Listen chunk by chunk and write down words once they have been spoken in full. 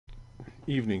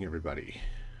Evening, everybody.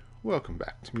 Welcome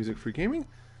back to Music for Gaming.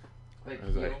 Quick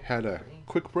As I heal. had a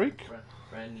quick break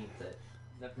Brand needs it.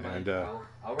 Never and mind.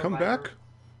 I'll come revive back her.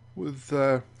 with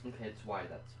Okay, it's why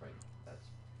that's right. That's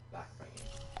back ringing.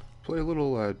 play a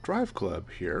little Driveclub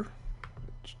here.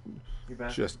 You're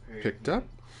back. Just picked up.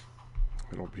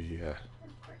 It'll be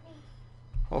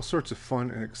all sorts of fun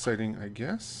and exciting, I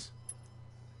guess.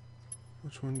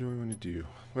 Which one do I want to do?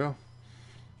 Well,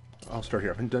 I'll start here.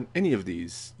 I haven't done any of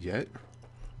these yet.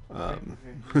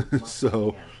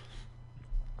 So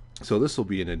this will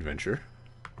be an adventure.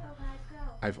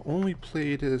 I've only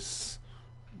played this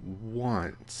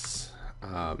once.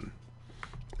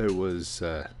 It was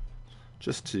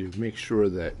just to make sure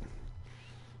that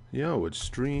it would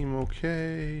stream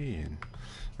okay, and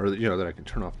or that I can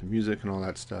turn off the music and all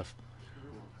that stuff.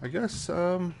 I guess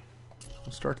we'll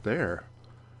start there.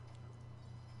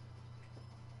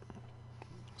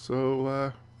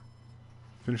 So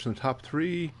finish in the top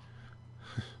 3.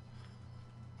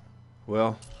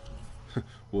 Well,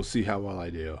 we'll see how well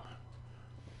I do.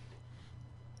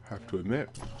 Have to admit,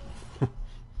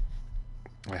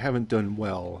 I haven't done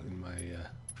well in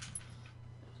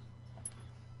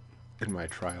my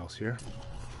trials here.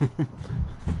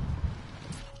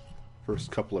 First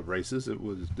couple of races, it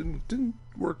didn't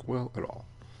work well at all.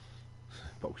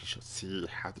 But we shall see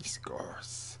how this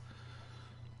goes.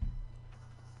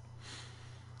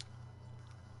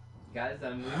 Guys,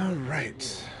 I'm moving. All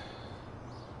right.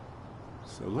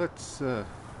 So let's. Thank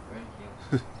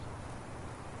you.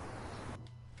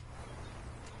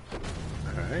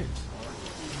 All right.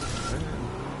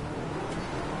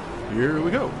 Here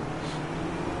we go.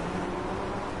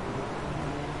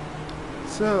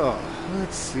 So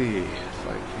let's see if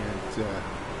I can't.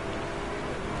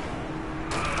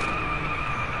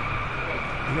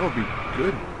 It'd be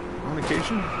good on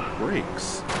occasion.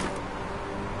 Brakes.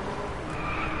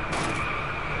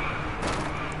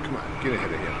 Come on, get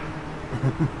ahead of him.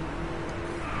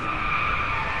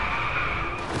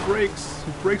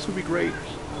 Brakes would be great.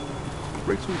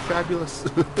 Brakes would be fabulous.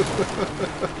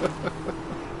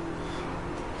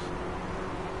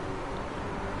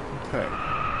 Okay.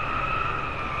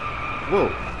 Whoa.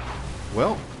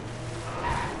 Well,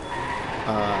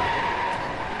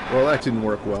 that didn't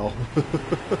work well.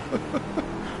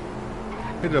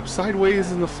 Ended up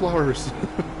sideways in the flowers.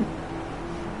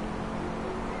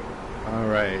 All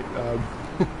right.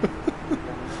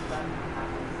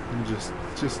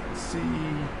 Just see.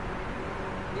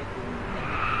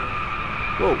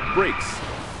 Whoa, brakes.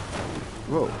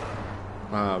 Whoa.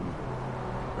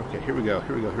 Okay, here we go.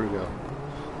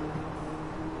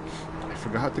 I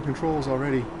forgot the controls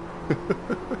already.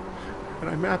 And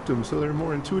I mapped them so they're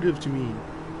more intuitive to me.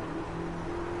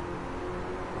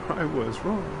 I was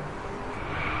wrong.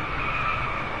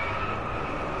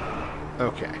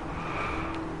 Okay.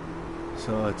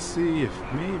 So let's see if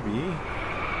maybe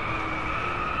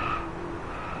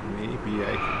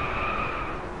I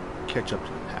can catch up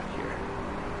to the pack here.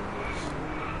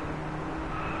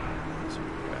 So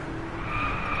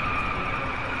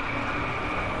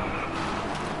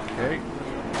okay.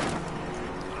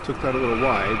 Took that a little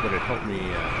wide, but it helped me.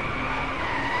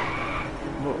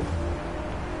 Whoa.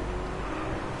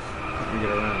 Helped me get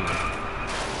around there.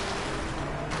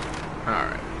 All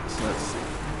right. So let's see.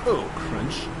 Oh,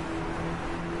 crunch.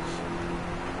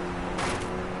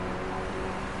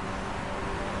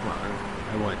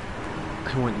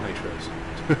 I want nitros.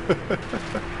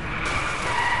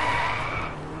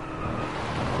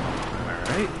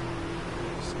 Alright.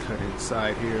 Just cut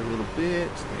inside here a little bit.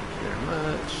 Thank you very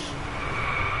much.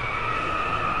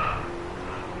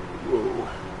 Whoa.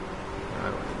 I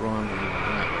went the wrong way on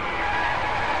that.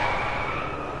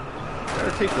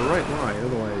 Gotta take the right line,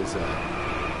 otherwise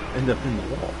end up in the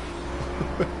wall.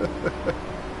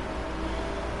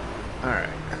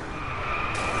 Alright.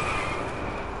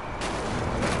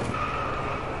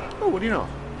 Oh, what do you know?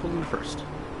 Pull in first.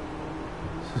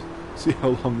 See how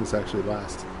long this actually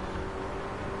lasts.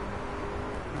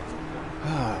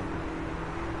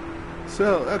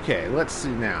 So, okay, let's see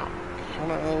now.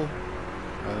 Hello.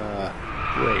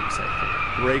 Brakes, I think.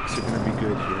 Brakes are going to be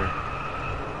good here.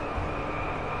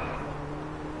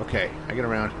 Okay, I get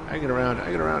around.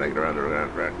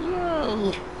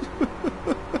 No!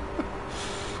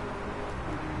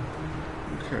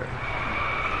 Okay.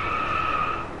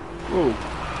 Whoa.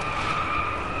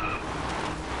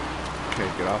 Okay,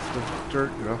 get off the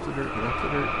dirt.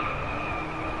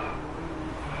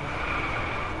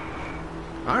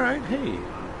 Alright, hey.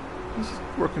 This is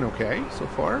working okay so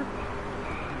far.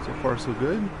 So far, so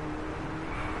good.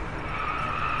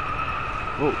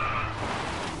 Whoa.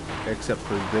 Except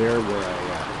for there where I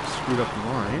screwed up the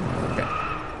line. Okay.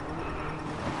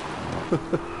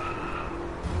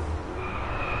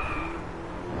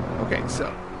 Okay,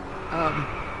 so,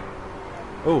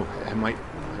 oh, I might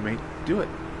do it.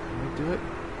 I might do it.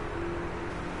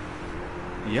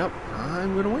 Yep,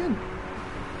 I'm gonna win.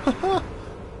 Haha!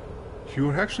 You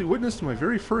were actually witness to my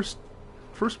very first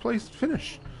place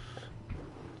finish.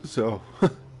 So,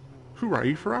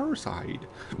 hooray for our side.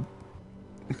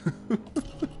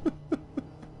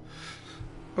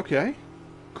 Okay,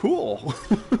 cool.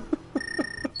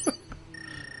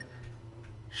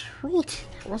 Sweet,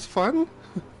 that was fun.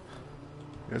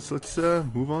 Guess let's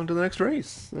move on to the next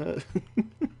race.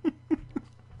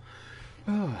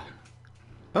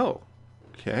 Oh,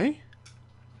 okay.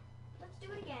 Let's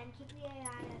do it again. Keep the AI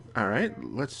as All right,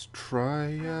 let's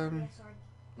try.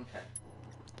 Okay.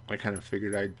 I kind of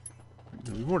figured I'd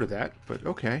do more to that, but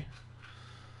okay.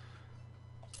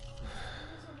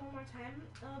 One more time.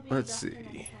 Let's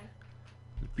see.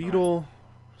 Beetle,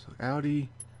 so Audi.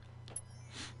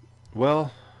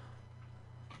 Well,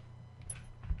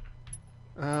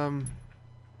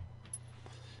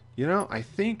 you know, I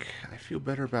think I feel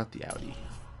better about the Audi,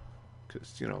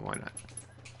 because you know, why not?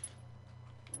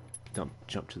 Don't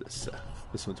jump to this.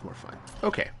 This one's more fun.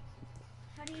 Okay.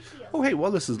 How do you feel? Oh, hey,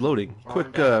 while this is loading,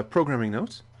 quick programming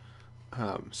notes.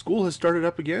 School has started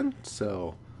up again,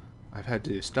 so I've had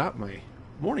to stop my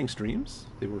morning streams.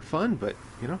 They were fun, but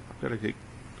you know, I've got to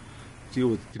deal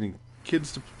with getting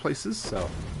kids to places, so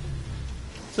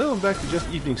I'm back to just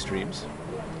evening streams.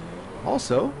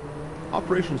 Also,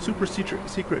 Operation Super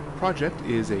Secret Project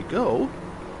is a go.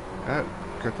 Got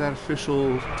that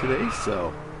official today,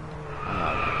 so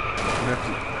I'm gonna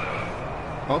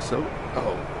have to also.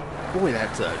 Oh boy,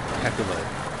 that's a heck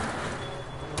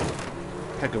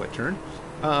of a turn.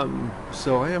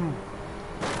 So I am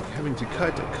having to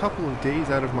cut a couple of days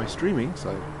out of my streaming, so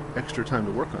I have extra time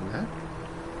to work on that.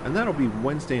 And that'll be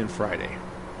Wednesday and Friday.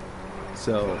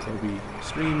 So there'll be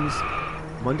streams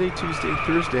Monday, Tuesday,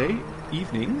 Thursday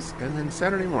evenings, and then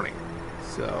Saturday morning.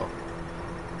 So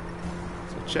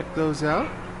check those out.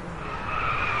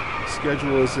 The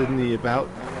schedule is in the About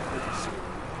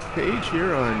page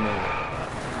here on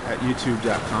at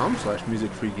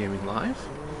youtube.com/musicfreegaminglive.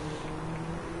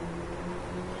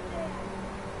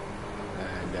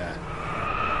 And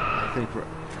I think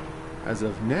as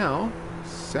of now,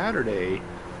 Saturday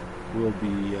will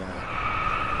be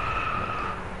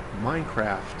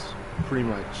Minecraft pretty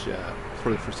much for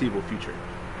the foreseeable future.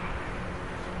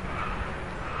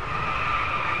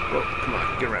 Whoa, come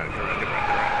on, get around.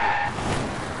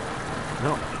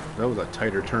 No, that was a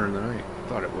tighter turn than I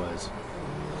thought it was.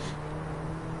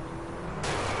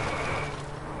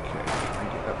 Okay, I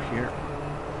get up here.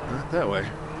 Not that way.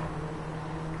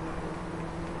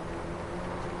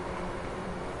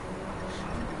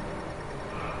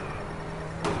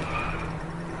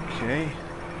 Okay.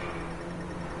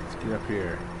 Let's get up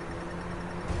here.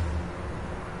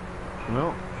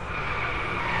 Well.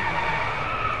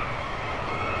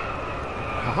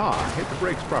 Haha, I hit the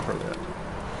brakes properly.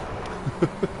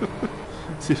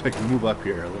 See if I can move up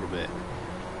here a little bit.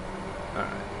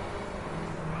 Alright.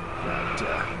 Got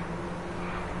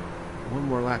one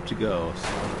more lap to go. So.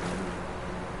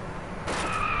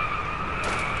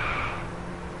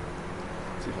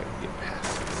 Let's see if I can get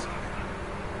past this.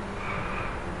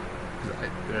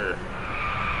 Right there.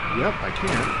 Yep, I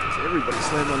can. So everybody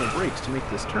slammed on the brakes to make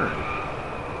this turn.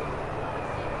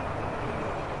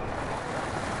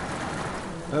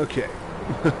 Okay.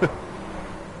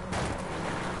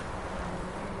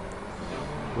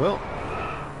 Well,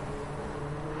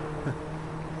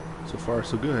 so far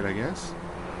so good, I guess.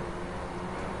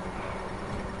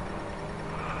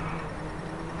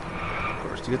 Of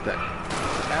course, to get that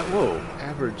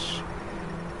average,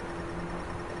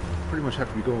 pretty much have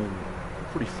to be going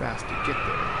pretty fast to get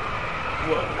there.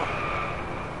 Whoa!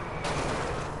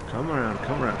 Come around.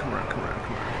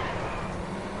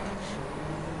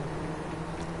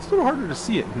 It's a little harder to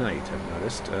see at night, I've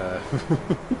noticed.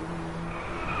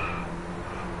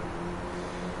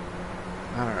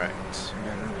 Alright, I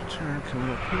got another turn coming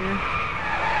up here.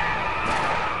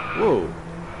 Whoa!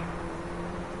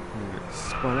 I'm gonna get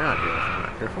spun out here if I'm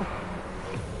not careful.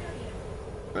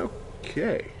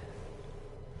 Okay.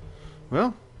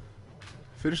 Well,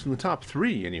 finished in the top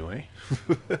 3 anyway.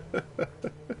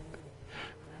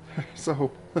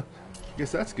 So, I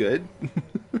guess that's good.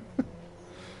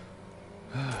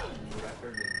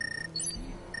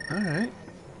 Alright.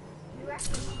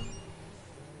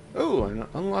 Oh, I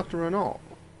unlocked a Renault.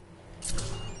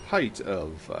 Height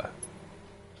of,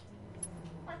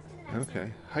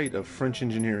 okay, height of French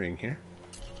engineering here.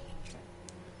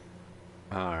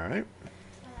 Alright.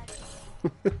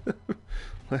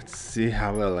 Let's see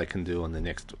how well I can do on the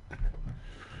next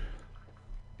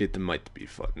It might be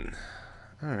fun.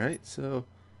 Alright, so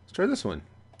let's try this one.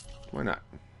 Why not?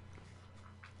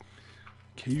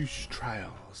 Cayush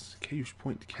Trials. Cayush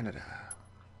Point, Canada.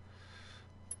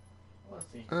 Well, so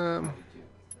you can probably do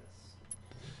this.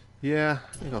 Yeah,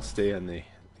 I think I'll stay on the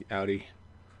Audi.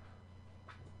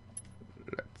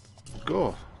 Let's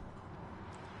go.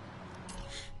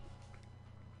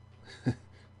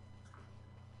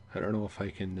 I don't know if I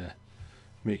can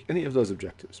make any of those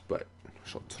objectives, but I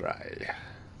shall try.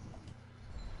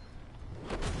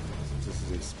 Since this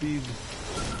is a speed,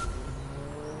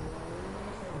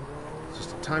 it's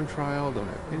just a time trial, don't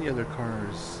have any other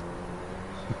cars.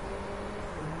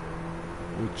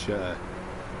 Which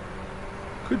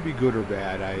could be good or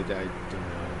bad, I don't know.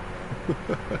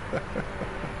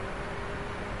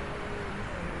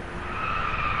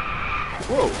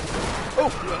 Whoa! Oh,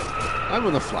 well, I'm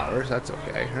on the flowers, that's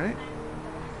okay, right?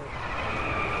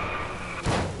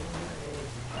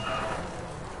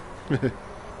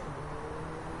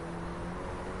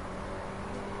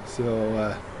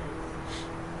 So,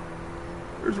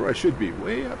 here's where I should be,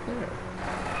 way up there.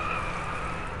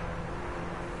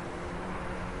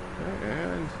 Okay,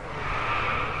 and...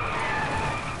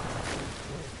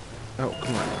 oh,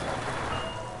 come on.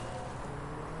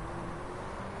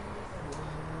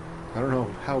 I don't know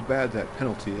how bad that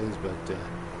penalty is, but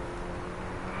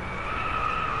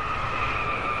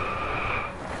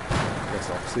I guess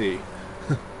I'll see.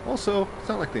 Also, it's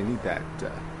not like they need that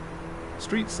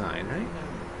street sign, right?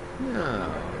 No,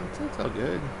 that's all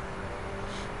good.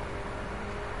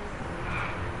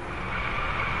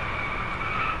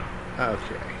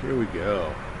 Okay, here we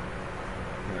go.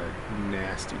 A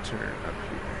nasty turn up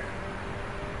here.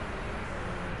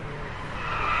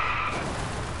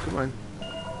 Come on.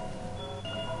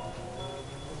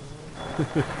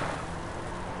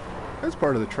 That's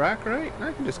part of the track, right?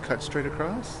 I can just cut straight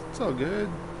across. It's all good.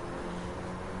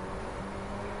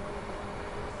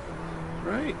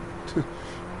 Right?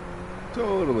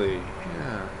 Totally.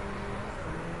 Yeah.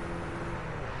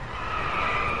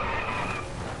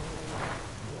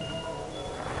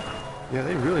 Yeah,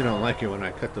 they really don't like it when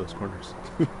I cut those corners.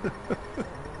 They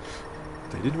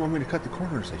didn't want me to cut the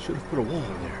corners. They should have put a wall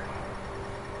in there.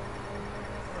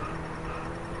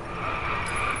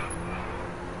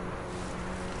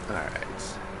 Alright.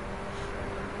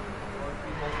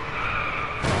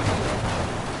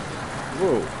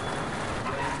 Whoa.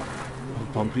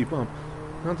 Bumpy bump.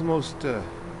 Not the most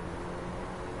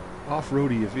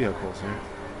off-roady of vehicles here.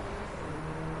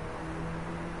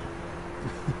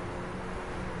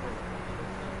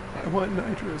 I want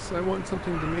nitrous. I want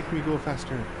something to make me go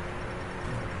faster.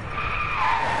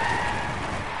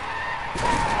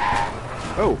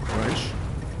 Oh, crunch.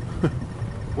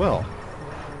 Well,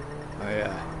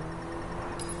 I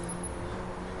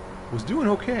was doing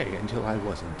okay until I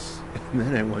wasn't. And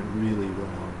then I went really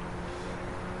wrong.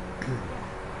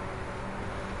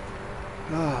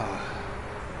 Well,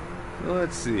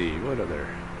 let's see. What other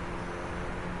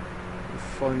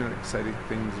fun and exciting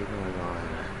things are going on?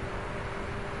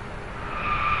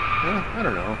 Well, I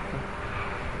don't know. I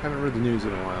haven't read the news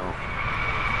in a while.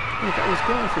 Look, I was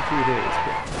gone for 3 days,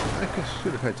 but I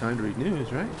should have had time to read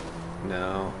news, right?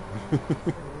 No.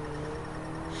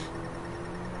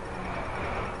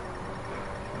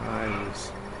 I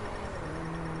was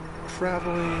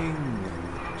traveling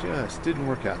and just didn't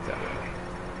work out that way.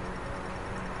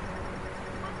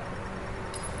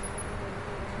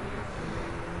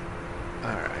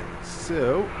 Alright,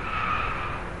 so...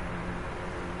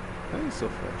 hey, so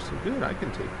far so good. I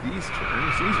can take these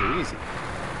turns. These are easy.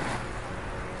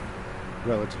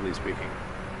 Relatively speaking.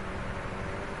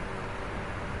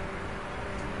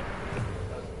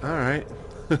 Alright.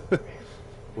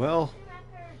 Well,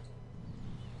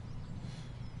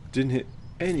 didn't hit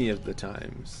any of the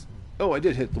times. Oh, I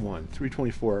did hit the one.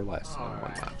 324 or less on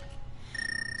one lap.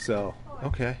 So,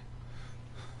 okay.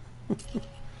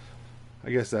 I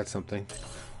guess that's something.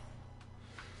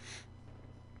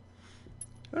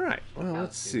 Alright, well,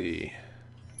 let's see.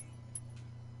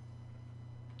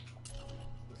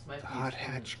 The Hot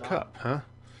Hatch Cup, huh?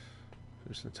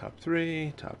 There's the top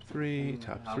three for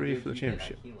the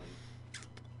championship.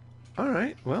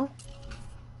 Alright, well,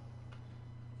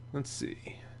 let's see.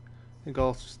 I think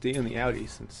I'll stay in the Audi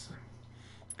since I'm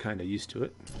kind of used to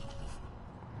it.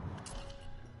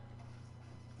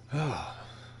 Oh.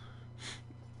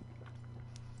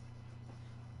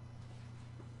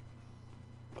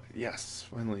 But yes,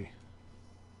 finally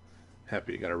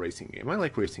happy I got a racing game. I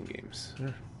like racing games.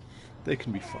 They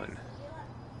can be fun.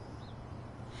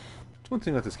 One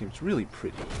thing about this game, it's really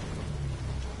pretty.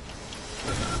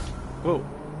 Whoa.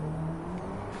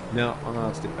 No,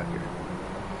 I'll stick back here.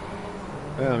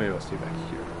 Well, maybe I'll stay back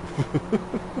here.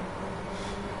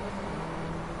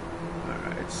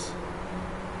 Alright. So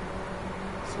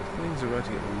things are about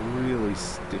to get really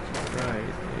sticky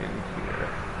right in here.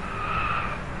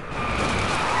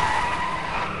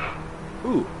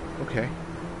 Ooh, okay.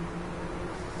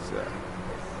 So,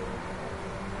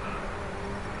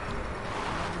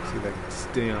 see if I can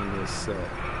stay on this, stay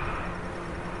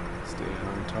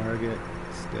on target,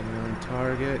 stay on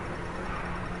target.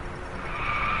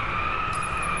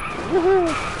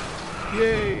 Woohoo!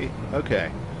 Yay!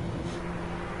 Okay.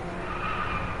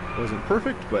 Wasn't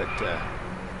perfect, but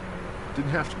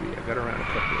didn't have to be. I got around a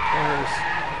couple of corners.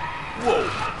 Whoa!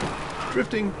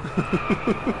 Drifting!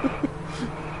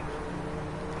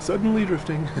 Suddenly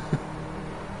drifting.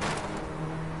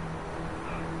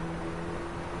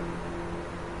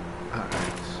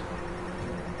 Alright.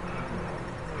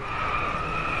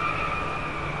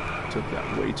 Took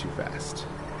that way too fast.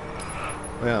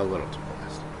 Well, a little too fast.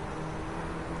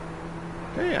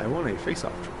 Hey, I won a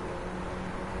face-off trophy.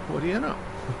 What do you know?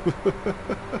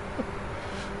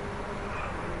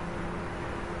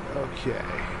 Okay,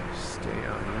 stay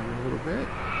on him a little bit.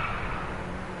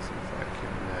 See if I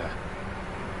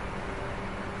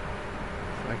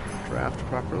can draft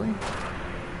properly.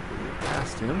 Get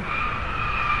past him.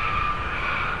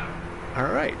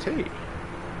 All right, hey,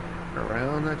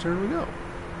 around that turn we go.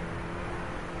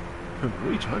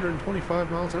 Reach 125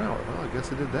 miles an hour. Well, I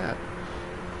guess I did that.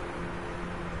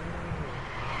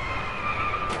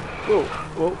 Whoa,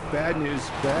 whoa, bad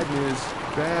news, bad news,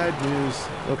 bad news.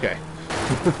 Okay.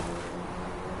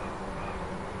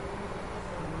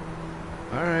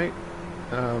 Alright.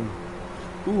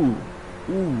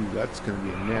 Ooh, that's going to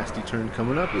be a nasty turn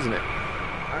coming up, isn't it?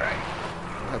 Alright.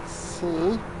 Let's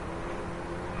see.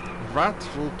 That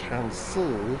we can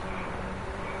see.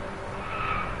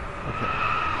 Okay.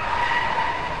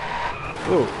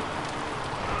 Oh.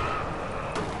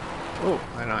 Oh,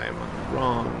 and I am on the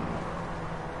wrong.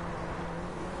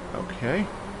 Okay.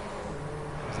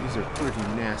 These are pretty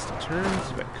nasty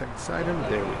turns. If I cut inside them,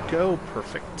 there we go.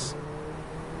 Perfect.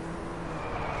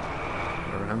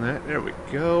 Around that, there we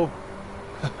go.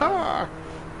 Ha-ha!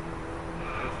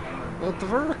 It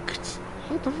worked.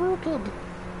 It worked.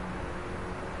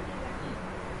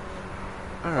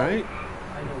 Alright.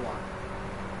 I know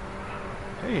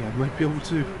why. Hey, I might be able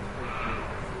to.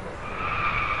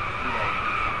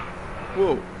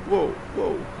 Whoa, whoa,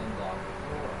 whoa.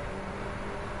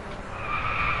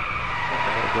 I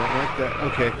don't like that.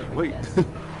 Okay, wait.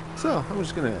 So, I'm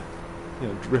just gonna,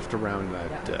 drift around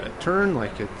that turn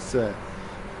like it's, like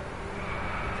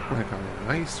on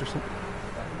ice or something.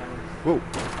 Whoa.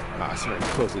 Ah, sorry,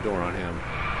 close the door on him.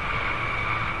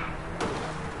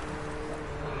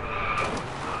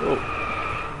 Whoa.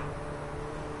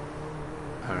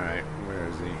 Alright, where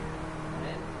is he?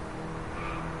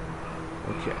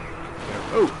 Okay.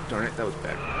 Oh, darn it, that was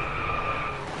bad.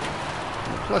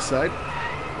 On the plus side, I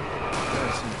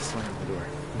just need to slam the door.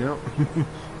 No.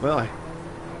 Well, I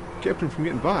kept him from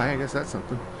getting by. I guess that's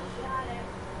something.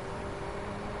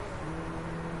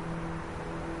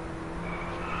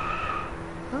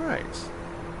 Alright.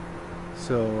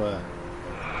 So,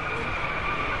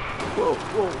 whoa,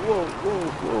 whoa, whoa,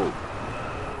 whoa,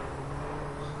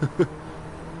 whoa.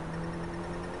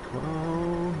 Come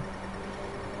on.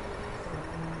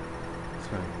 Let's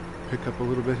try and pick up a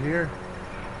little bit here.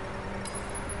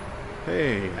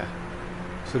 Hey,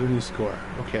 set a new score.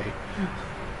 Okay.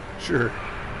 Sure.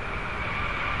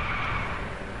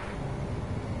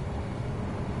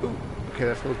 Ooh, okay,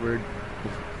 that feels weird.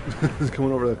 It's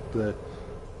coming over the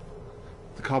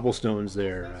cobblestones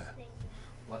there.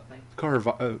 What thing?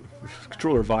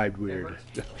 Controller vibed weird.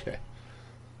 Okay.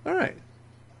 Alright.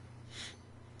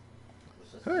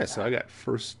 Alright, so I got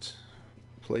first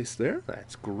place there.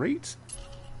 That's great.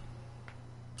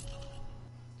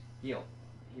 Yo,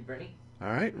 you ready?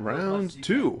 Alright, round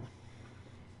 2.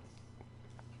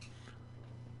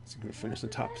 So we can finish the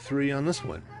top 3 on this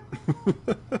one.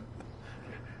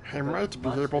 I might be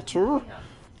able to.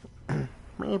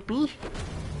 Maybe.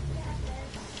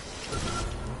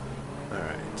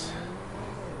 Alright.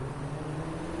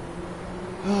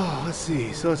 Oh, let's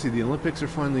see. So let's see. The Olympics are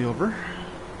finally over.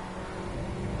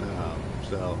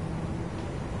 So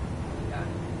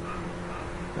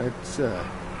that's it's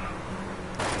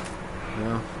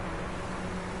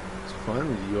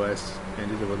fun. The U.S.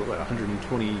 ended with what,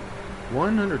 121,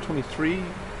 123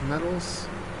 medals.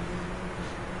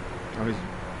 Always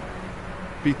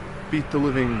beat the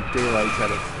living daylights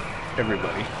out of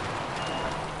everybody.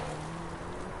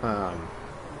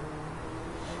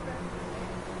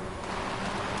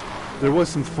 There was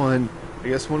some fun. I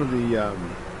guess one of the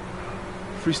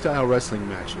freestyle wrestling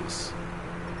matches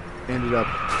ended up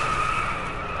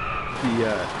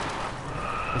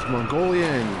it was Mongolia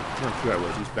and I forgot what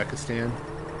it was, Uzbekistan,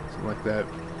 something like that.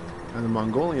 And the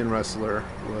Mongolian wrestler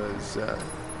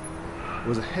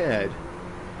was ahead,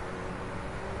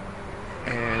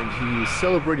 and he was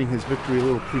celebrating his victory a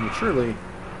little prematurely,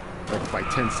 like by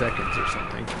 10 seconds or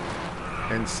something.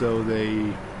 And so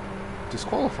they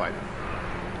disqualified him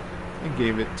and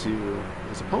gave it to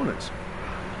his opponent,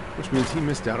 which means he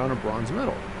missed out on a bronze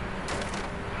medal.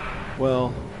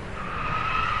 Well,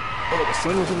 oh, the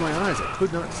sun was in my eyes. I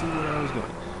could not see where I was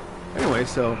going. Anyway,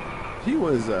 so he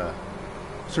was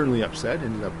certainly upset.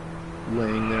 Ended up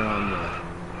laying there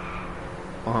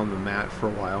on the mat for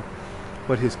a while.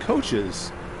 But his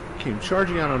coaches came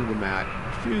charging out onto the mat,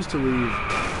 refused to leave,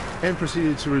 and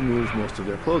proceeded to remove most of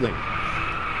their clothing,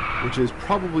 which is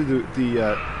probably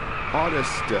the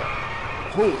oddest,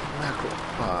 holy mackerel,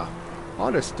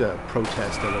 oddest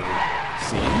protest I've ever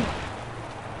seen.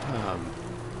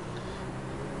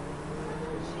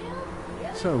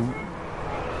 So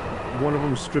one of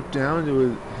them stripped down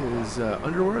to his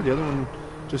underwear, the other one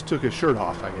just took his shirt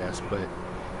off, I guess, but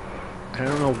I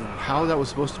don't know how that was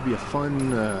supposed to be a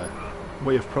fun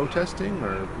way of protesting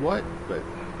or what, but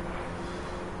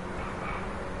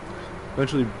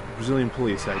eventually Brazilian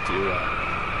police had to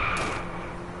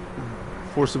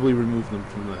forcibly remove them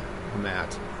from the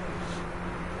mat.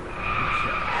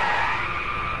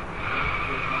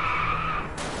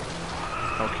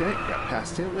 Okay, got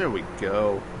past him. There we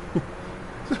go.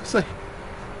 So it's like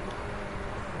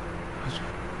just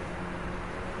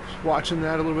watching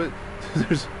that a little bit.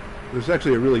 There's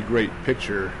actually a really great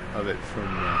picture of it from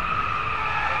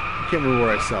I can't remember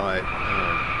where I saw it.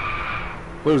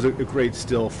 But it was a great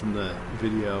still from the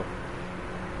video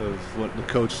of what the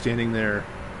coach standing there,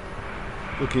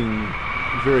 looking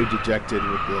very dejected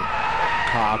with the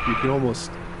cop.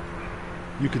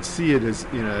 You could see it as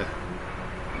in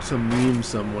some meme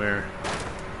somewhere.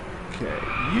 Okay,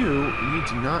 you need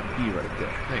to not be right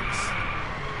there. Thanks.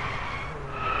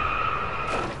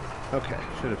 Okay,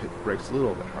 should have hit the brakes a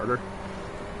little bit harder.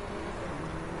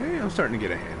 Hey, I'm starting to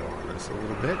get a handle on this a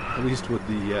little bit, at least with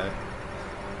the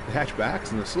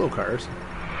hatchbacks and the slow cars.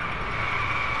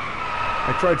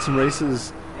 I tried some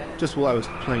races just while I was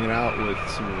playing it out with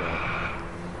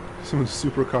some of the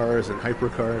supercars and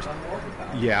hypercars.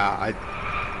 Yeah, I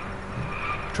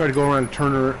tried to go around a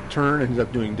turn, ended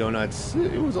up doing donuts.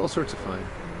 It was all sorts of fun.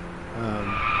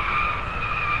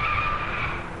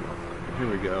 Here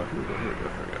we go.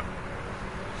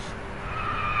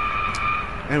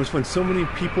 And it was fun. So many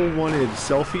people wanted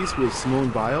selfies with Simone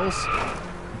Biles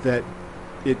that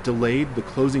it delayed the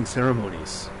closing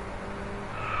ceremonies,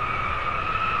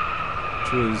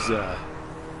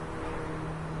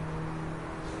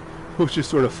 which is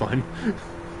sort of fun.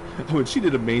 Oh, she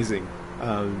did amazing.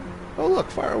 Oh look,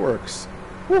 fireworks!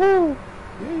 Woohoo!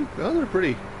 Yay! Oh, they're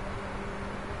pretty.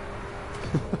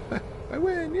 I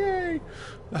win! Yay!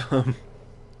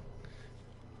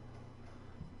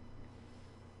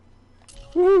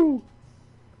 Woo!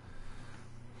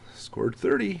 Scored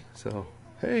 30. So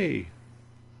hey,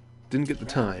 didn't get the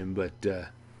time, but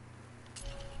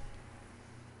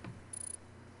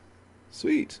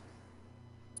sweet.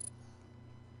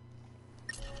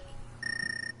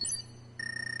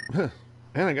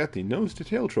 And I got the nose to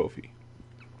tail trophy.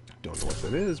 Don't know what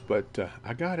that is, but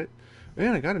I got it.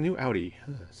 And I got a new Audi,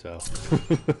 so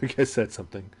I guess that's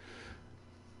something.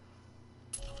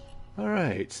 All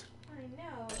right. I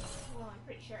know. Well, I'm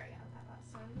pretty sure I got that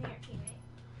last time. You're your teammate.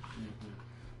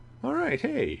 All right.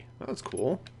 Hey, that's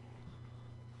cool.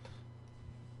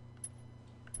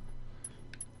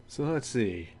 So let's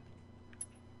see.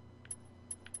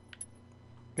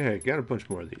 Okay, got a bunch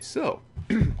more of these. So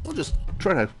I'll just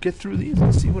try to get through these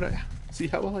and see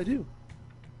how well I do.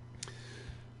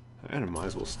 And I might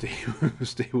as well stay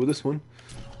with this one.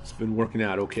 It's been working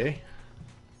out okay.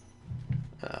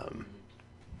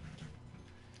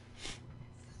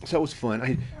 So it was fun.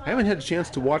 I haven't had a chance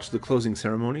to watch the closing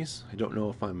ceremonies. I don't know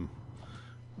if I'm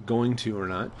going to or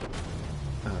not.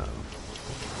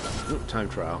 Time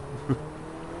trial.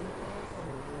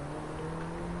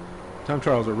 Time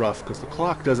trials are rough because the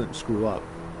clock doesn't screw up.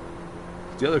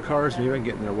 The other cars maybe I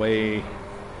get in their way,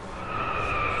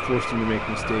 force them to make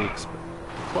mistakes, but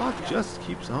the clock just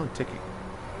keeps on ticking.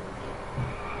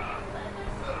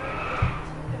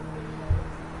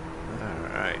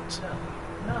 Alright.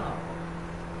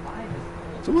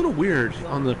 It's a little weird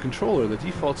on the controller. The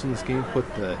defaults in this game put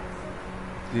the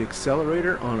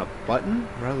accelerator on a button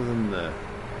rather than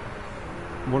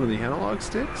one of the analog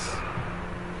sticks.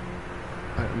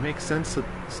 It makes sense that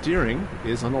steering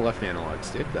is on the left analog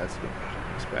stick. That's what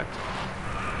I expect.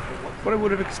 But I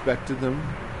would have expected them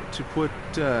to put...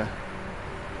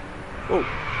 Whoa!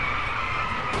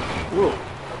 Whoa!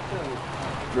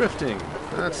 Drifting!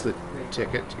 That's the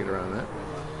ticket to get around that.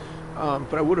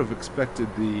 But I would have expected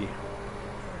the...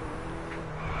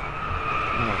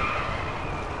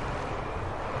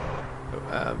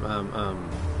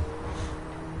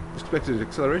 expected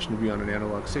acceleration to be on an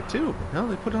analog stick too. Now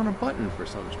they put it on a button for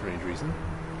some strange reason.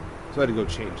 So I had to go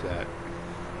change that.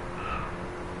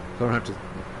 So I don't have to...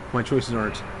 My choices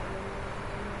aren't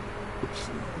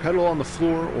pedal on the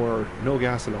floor or no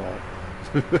gas at all.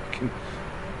 So I can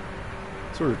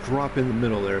sort of drop in the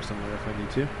middle there somewhere if I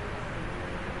need to.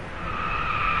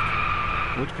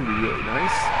 Which can be really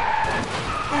nice.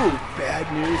 Oh,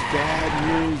 bad news, bad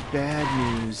news, bad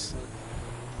news.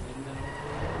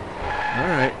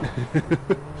 Alright.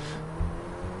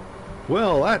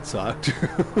 Well, that sucked.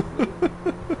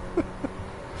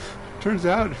 Turns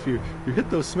out if you hit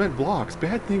those cement blocks,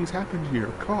 bad things happen to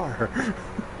your car.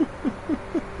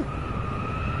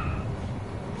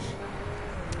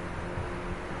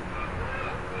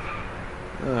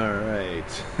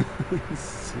 Alright. Let's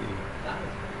see.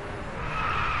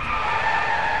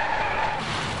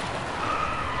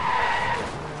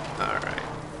 Alright.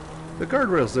 The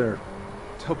guardrail's there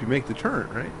to help you make the turn,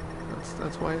 right?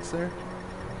 That's why it's there.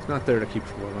 It's not there to keep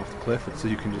you falling off the cliff. It's so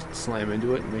you can just slam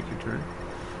into it and make your turn.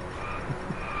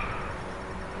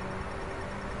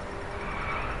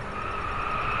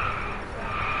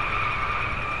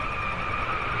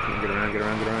 Get around, get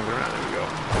around, get around, get around. There we go.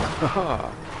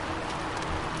 Haha.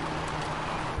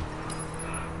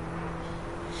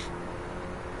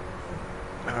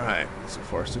 Alright, so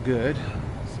far so good.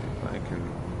 Let's see if I can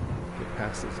get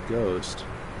past this ghost.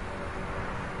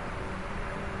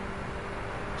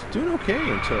 It's doing okay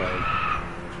until I,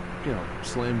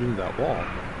 slammed into that wall.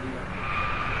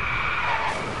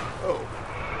 Oh.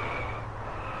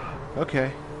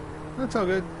 Okay. That's all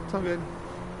good. It's all good.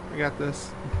 I got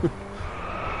this.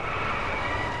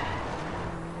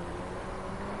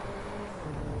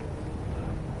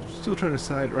 Still trying to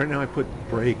decide. Right now I put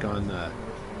brake on the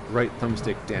right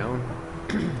thumbstick down.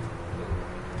 I'm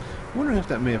wondering if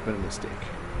that may have been a mistake.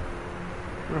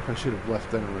 I wonder if I should have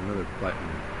left that on another button.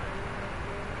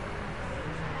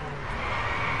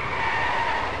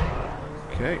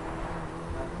 Okay.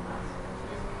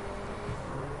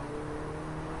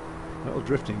 Well,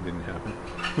 drifting didn't happen.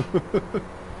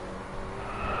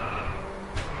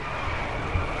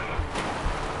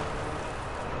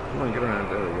 Come on, get around.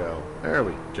 There we go. There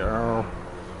we go.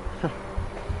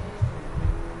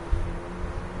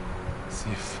 Let's see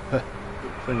if I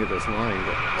can get this line.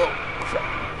 Oh, crap.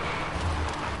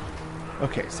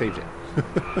 Okay, saved it.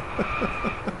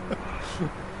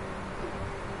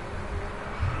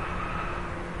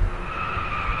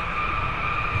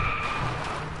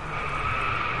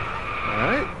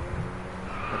 Alright.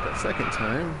 Got that second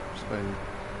time. I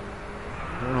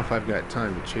don't know if I've got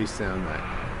time to chase down that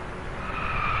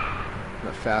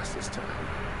fastest time.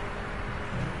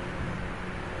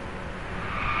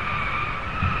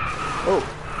 Oh!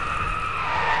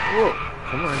 Whoa!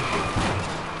 Come on.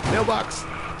 Mailbox!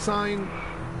 Sign!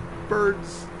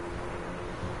 Birds!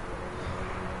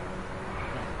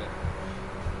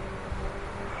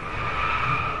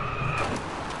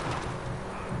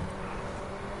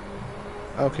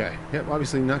 Okay. Yep,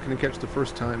 obviously not going to catch the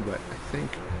first time, but I think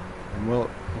I'm well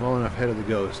enough ahead of the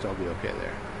ghost, I'll be okay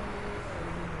there.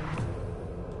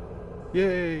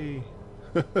 Yay!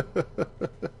 What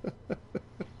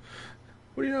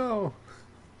do you know?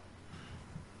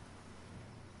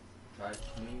 Try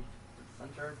swimming the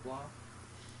center block.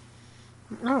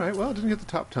 Alright, well, it didn't get the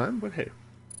top time, but hey.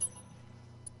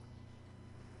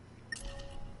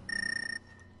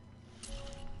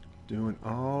 Doing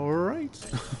alright.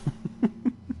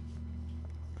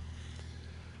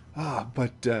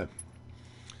 But,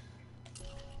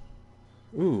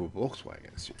 ooh,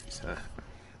 Volkswagen series, huh?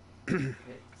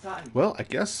 Well, I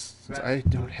guess since I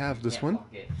don't have this one,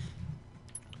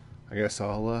 I guess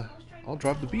I'll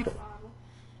drop the Beetle,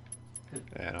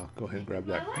 and I'll go ahead and grab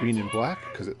that green and black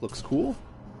because it looks cool.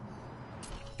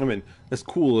 I mean, as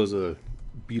cool as a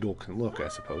Beetle can look, I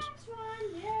suppose.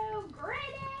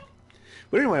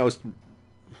 But anyway, I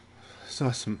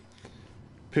saw some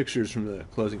pictures from the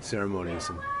closing ceremonies,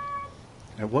 and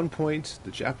at one point,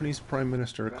 the Japanese Prime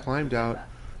Minister climbed out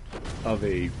of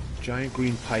a giant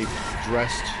green pipe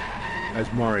dressed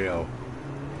as Mario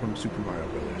from Super Mario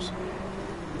Brothers.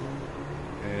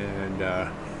 And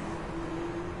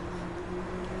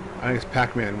I guess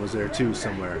Pac-Man was there too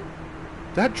somewhere.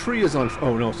 That tree is on...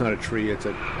 Oh, no, it's not a tree. It's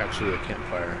actually a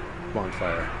campfire.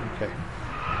 Bonfire. Okay.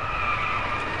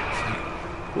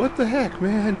 What the heck,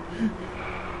 man?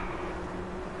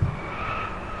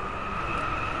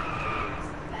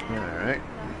 Alright.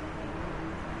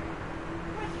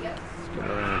 Where'd you go? Let's get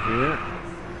around here.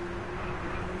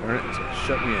 Alright, so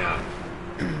shut me out.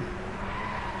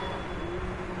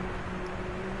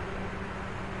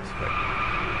 So if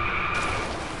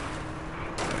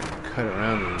I cut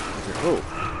around and oh,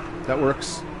 that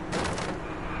works.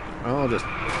 Oh, just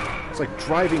it's like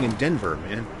driving in Denver,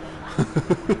 man.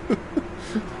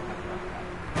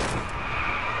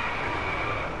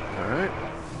 Alright.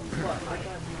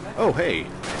 Oh, hey.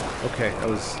 Okay,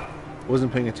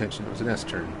 wasn't paying attention. It was an S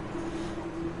turn.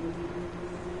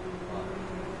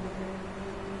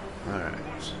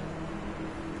 Alright.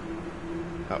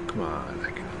 Oh, come on.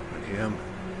 I can win him.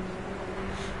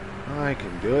 I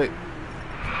can do it.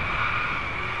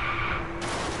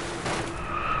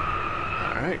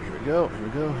 Alright, here we go. Here we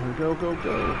go. Here we go. Go,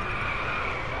 go.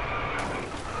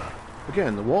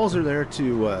 Again, the walls are there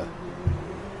to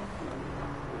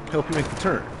help you make the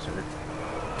turns, right?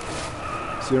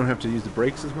 So you don't have to use the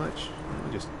brakes as much.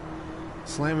 You just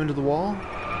slam into the wall.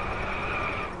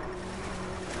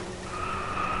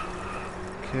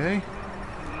 Okay.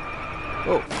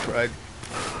 Oh, tried.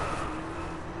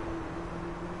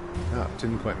 Oh,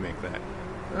 didn't quite make that.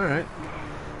 Alright.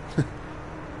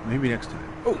 Maybe next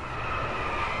time. Oh!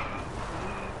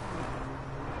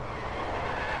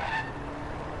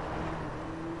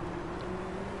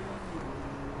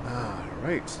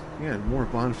 Alright. Yeah, more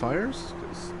bonfires.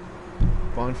 Because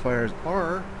bonfires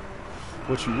are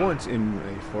what you want in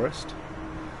a forest.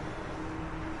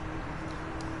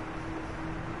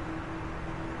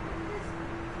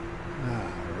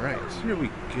 Alright, here we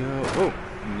go. Oh,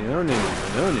 no, no, no,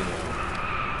 no, no, no.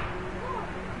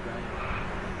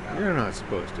 You're not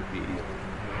supposed to be there.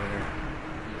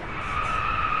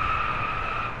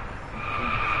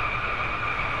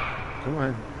 Come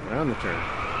on, around the turn.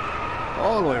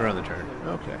 All the way around the turn.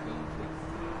 Okay.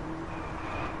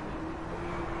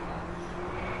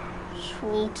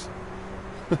 Schultz.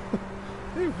 Hey,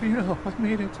 what do you know? I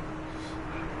made it.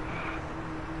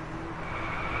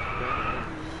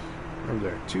 Remember,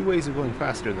 there are two ways of going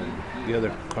faster than the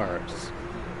other cars.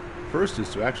 First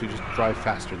is to actually just drive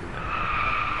faster than them.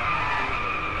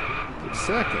 The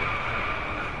second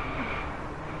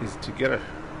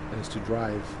is to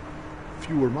drive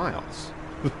fewer miles.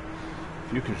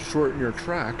 If you can shorten your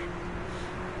track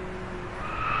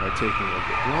by taking a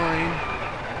good line.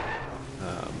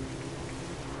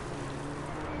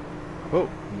 Oh,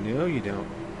 no you don't.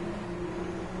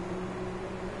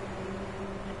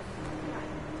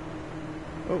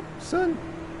 Oh, sun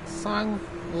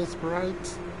is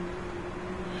bright.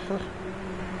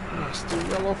 Mr.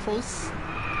 Yellowface.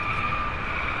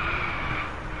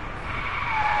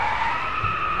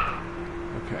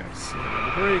 Okay, so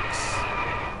the brakes.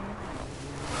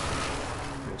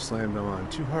 I slammed them on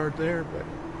too hard there, but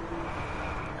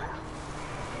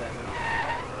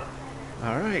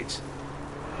all right.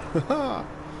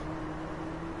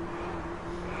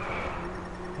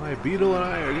 My Beetle and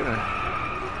I are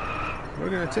we're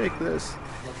gonna take this.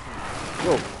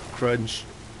 Whoa, crunch.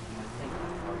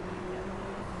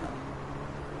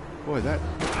 Boy, that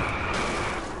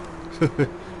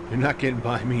you're not getting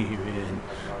by me, man.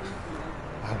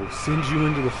 I will send you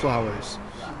into the flowers.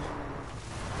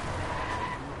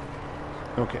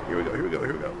 Okay, here we go, here we go,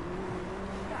 here we go.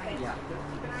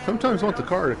 Sometimes I want the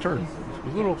car to turn a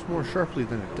little more sharply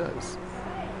than it does.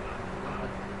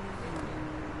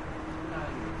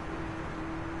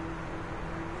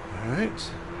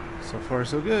 Alright, so far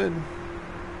so good.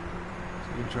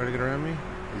 He's gonna try to get around me.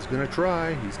 He's gonna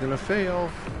try, he's gonna fail.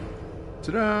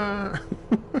 Ta-da!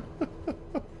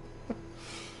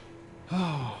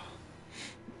 Oh.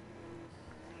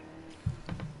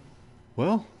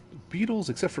 Well, Beatles,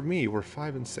 except for me, were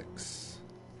 5 and 6.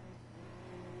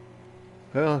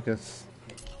 Well, I guess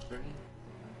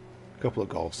a couple of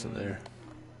golfs in there.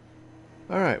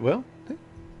 Alright, well,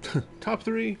 top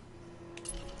 3.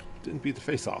 Didn't beat the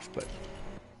face off, but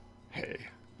hey.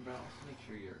 But also make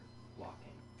sure you're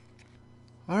blocking.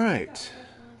 Alright.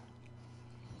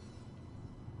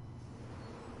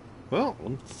 Well,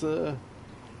 let's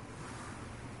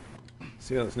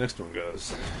see how this next one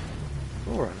goes.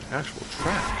 Oh, we're on an actual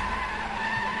track.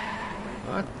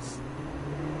 That's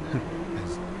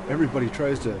as everybody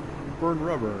tries to burn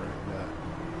rubber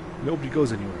and nobody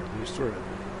goes anywhere. They just sort of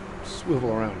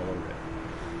swivel around a little bit.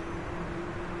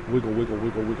 Wiggle, wiggle,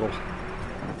 wiggle, wiggle.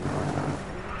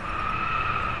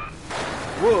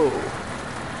 Whoa!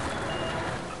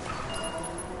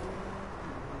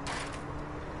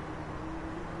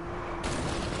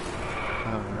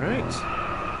 Alright.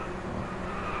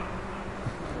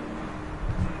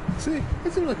 See,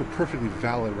 it seemed like a perfectly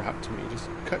valid route to me. Just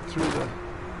cut through the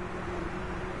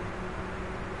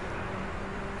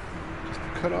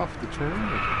cut off the turn?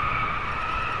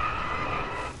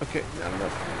 Okay, not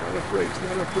enough brakes,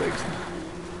 not enough brakes.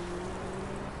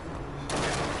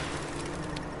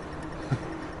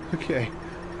 Okay.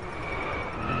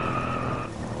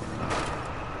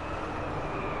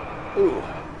 Ooh.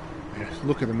 I just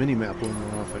look at the mini-map a little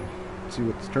more often. See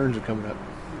what the turns are coming up.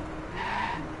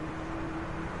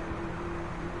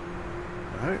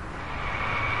 Alright.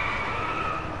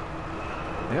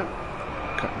 Yep.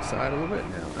 Cut inside a little bit,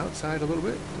 now outside a little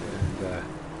bit. And,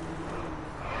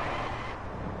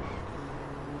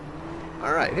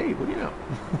 alright, hey, what do you know?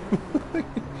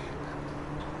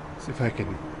 See if I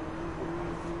can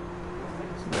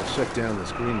shut down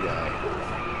this green guy.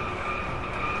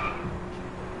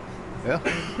 Well,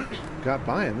 got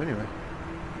by him anyway.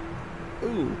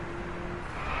 Ooh.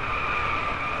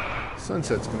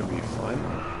 Sunset's gonna be fun.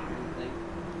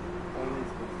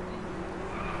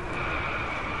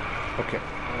 Okay,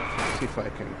 let's see if I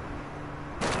can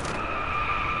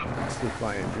slip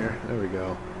by him here. There we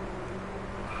go.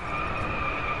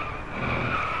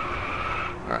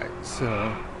 Alright,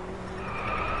 so...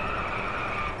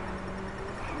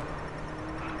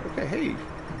 Okay, hey!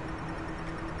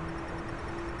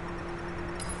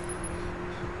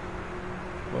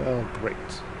 Well,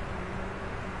 great.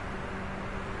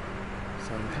 So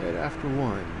I'm ahead after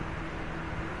one.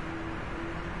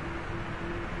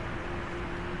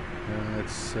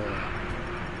 It's,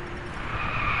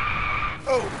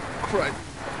 oh, crud.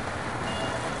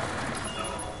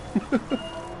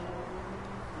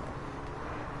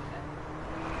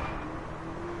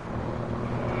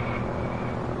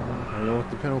 I don't know what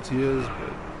the penalty is,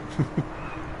 but...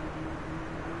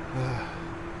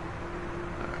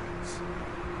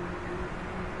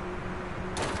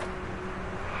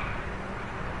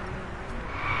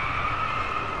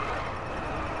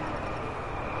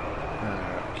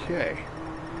 Okay.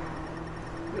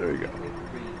 There we go.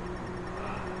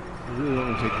 I really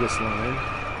want to take this line.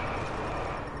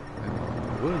 And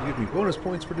it will give me bonus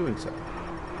points for doing so.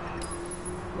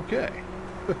 Okay.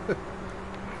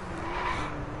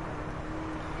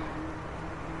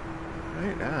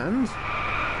 Right, and...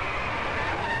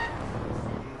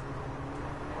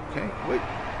 Okay, wait.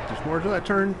 There's more to that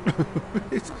turn.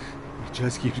 It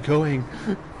just keeps going.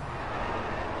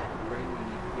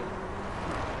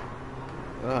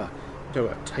 Talk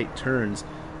about tight turns.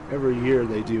 Every year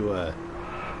they do a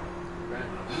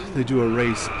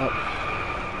race up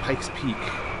Pikes Peak,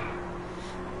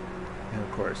 and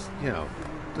of course, you know,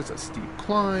 there's a steep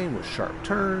climb with sharp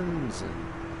turns, and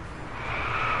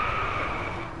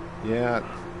yeah,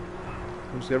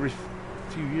 almost every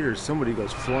few years somebody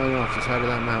goes flying off the side of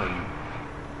that mountain.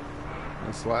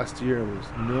 This last year was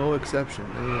no exception.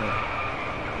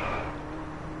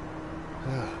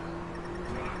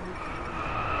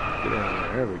 Get around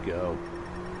there. There we go.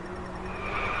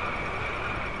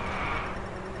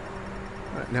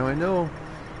 Alright, now I know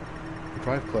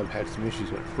Driveclub had some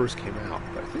issues when it first came out,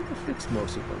 but I think I fixed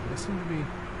most of them. They seem to be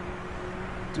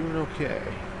doing okay.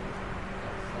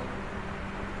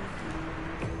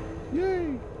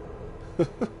 Yay!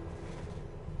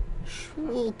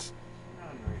 Schwult!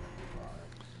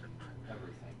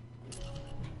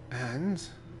 And...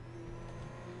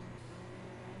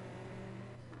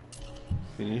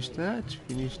 Finish that,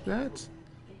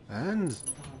 and...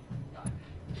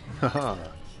 Haha!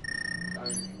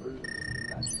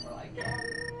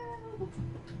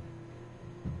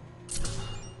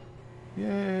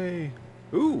 Yay!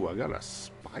 Ooh, I got a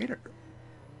spider!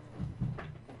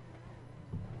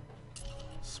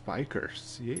 Spiker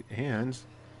C8 and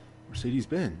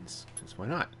Mercedes-Benz. Because why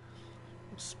not?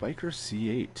 Spiker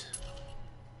C8.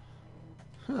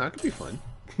 Huh, that could be fun.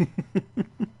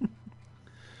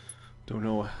 Don't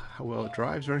know how well it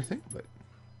drives or anything, but...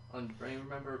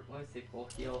 Remember, when I say full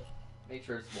heel, make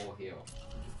sure it's full heel.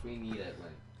 We need it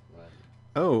when...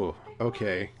 Oh,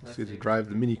 okay. So to drive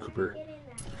the Mini Cooper.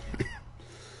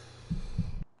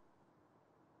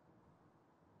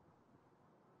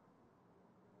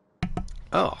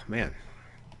 Oh, man.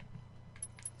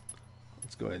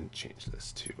 Let's go ahead and change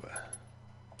this to...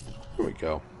 Here we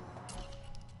go.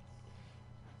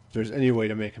 If there's any way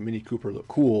to make a Mini Cooper look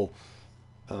cool...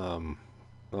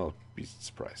 I'll be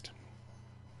surprised.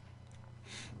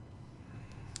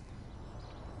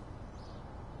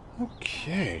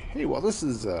 Okay. Hey, while this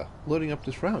is loading up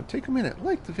this round, take a minute,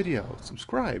 like the video,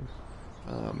 subscribe,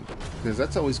 because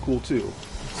that's always cool too.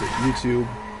 It's at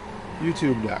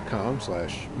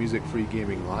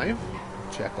youtube.com/musicfreegaminglive.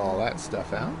 Check all that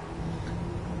stuff out.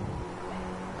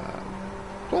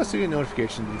 Plus, you get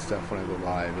notifications and stuff when I go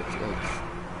live. It's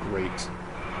great.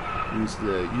 Use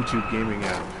the YouTube gaming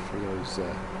app for those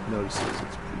notices.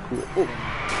 It's pretty cool. Oh.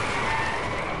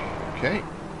 Okay,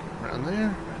 around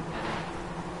there.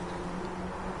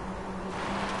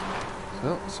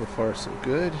 So far so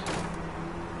good.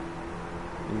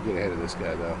 Let me get ahead of this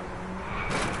guy though.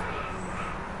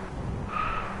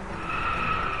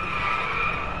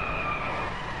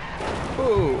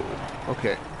 Oh,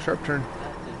 okay, sharp turn.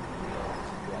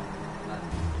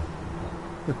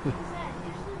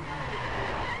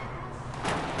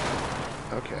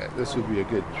 Okay, this would be a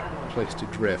good place to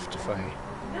drift if I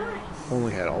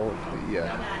only had all of the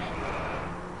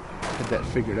had that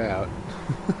figured out.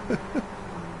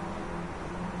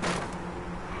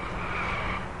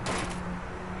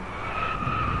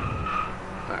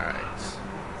 Alright.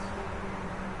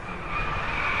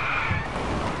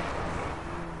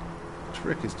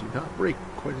 Trick is do not brake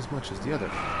quite as much as the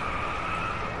other.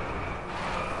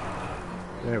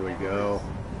 There we go.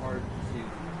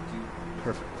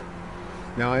 Perfect.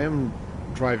 Now I am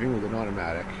driving with an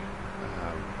automatic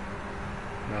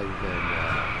rather than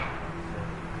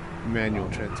manual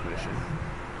transmission.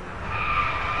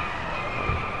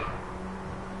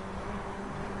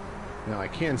 Now I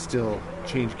can still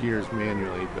change gears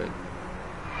manually, but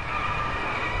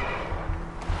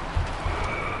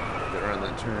get around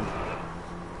that turn.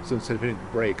 So instead of hitting the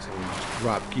brakes, I can just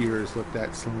drop gears, let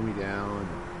that slow me down.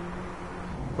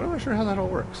 But I'm not sure how that all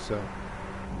works, so.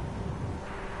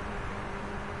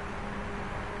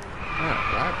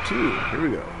 Lap 2, here we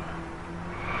go.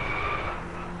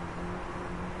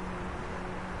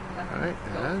 Alright,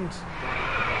 and...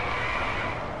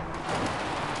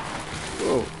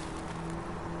 Whoa.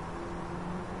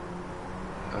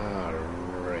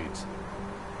 Alright.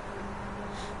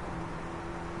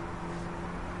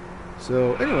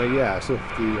 So, anyway, yeah, so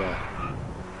if the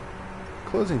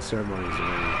closing ceremonies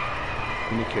are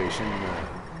any indication,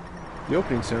 the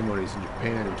opening ceremonies in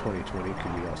Japan in 2020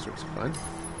 could be all sorts of fun.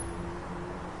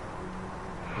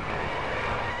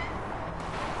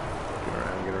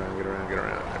 Get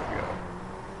around. There we go.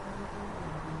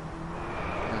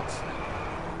 That's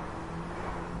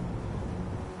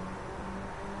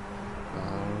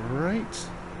alright.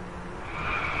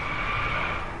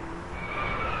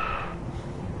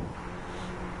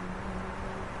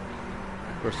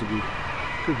 Of course,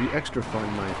 could be extra fun.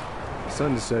 My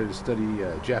son decided to study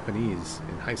Japanese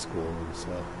in high school, and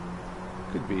so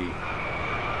could be.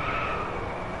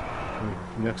 When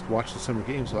we next watch the Summer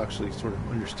Games, we'll actually sort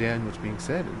of understand what's being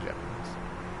said in Japanese.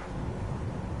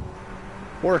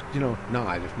 Or, you know,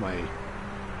 not if my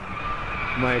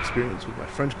experience with my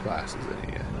French class is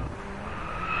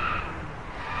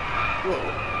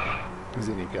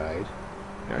any guide.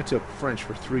 I took French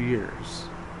for 3 years,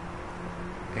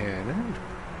 and I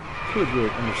could really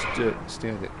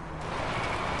understand it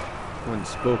when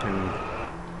spoken.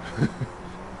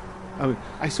 I mean,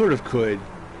 I sort of could.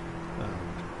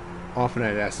 Often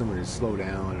I'd ask someone to slow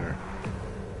down or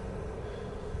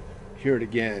hear it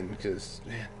again, because,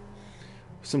 man,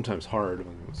 it's sometimes hard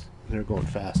when they're going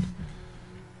fast.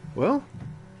 Well,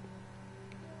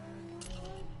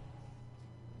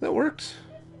 that worked.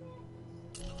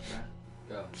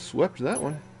 Go. Swept that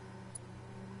one.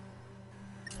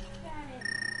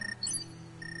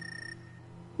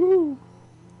 Woo!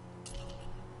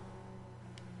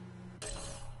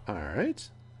 Alright.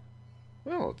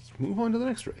 Well, let's move on to the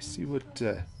next race. See what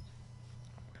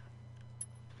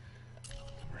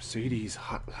Mercedes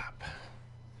Hot Lap.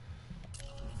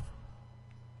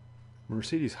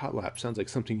 Mercedes Hot Lap sounds like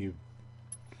something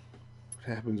what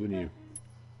happens when you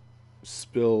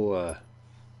spill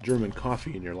German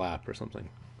coffee in your lap or something.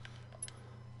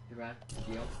 You right?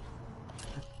 Deal?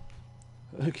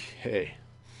 Okay.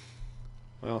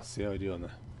 Well, let's see how I do on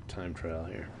the time trial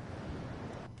here.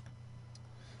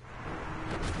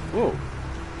 Whoa.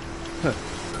 Huh.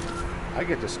 I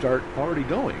get to start already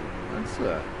going. That's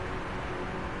I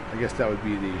guess that would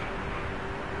be the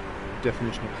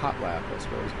definition of hot lap, I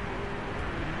suppose.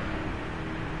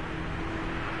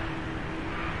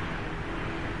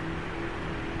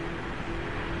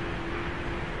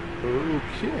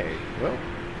 Okay, well.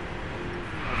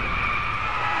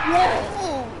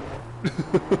 Whoa!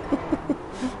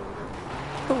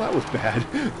 Well, that was bad.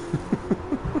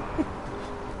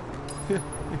 Yeah,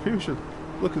 maybe we should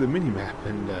look at the mini-map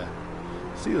and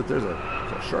see that there's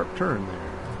a sharp turn there.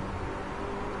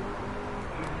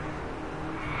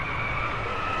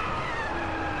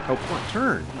 Oh, come on,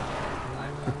 turn!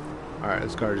 Alright,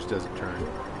 this car just doesn't turn.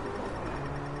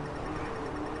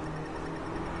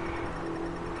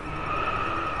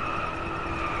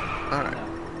 Alright.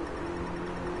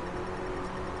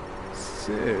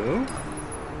 So...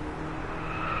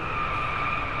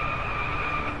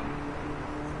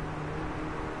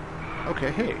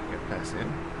 Okay, hey, get past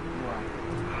him.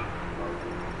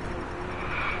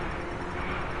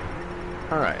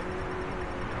 Alright.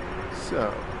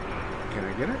 So, can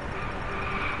I get it?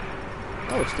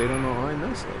 Oh, it stayed on the line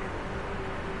nicely.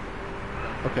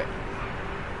 Okay.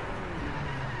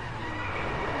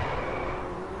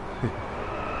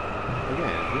 Again,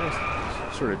 if you guys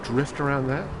sort of drift around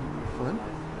that, fun.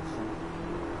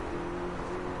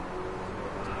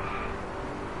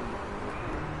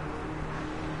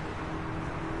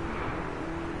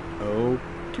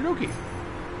 Okie dokie.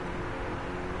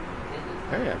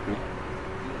 Hey, I beat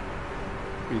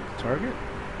the target.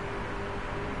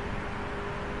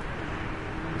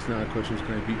 It's not a question of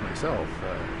can I beat myself.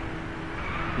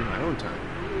 In my own time.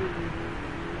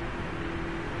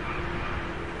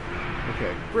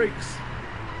 Okay, brakes.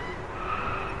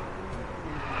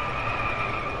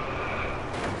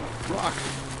 Rock.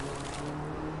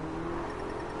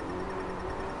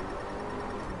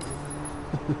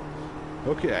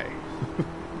 Okay.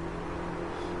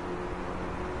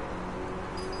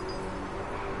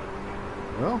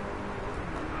 Well,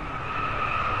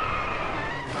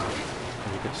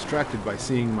 I get distracted by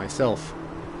seeing myself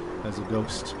as a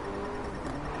ghost.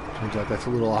 Turns out that's a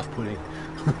little off-putting.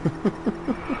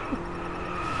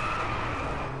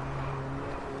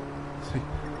 See,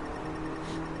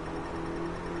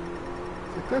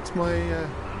 that's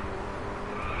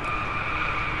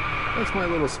my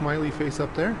little smiley face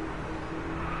up there.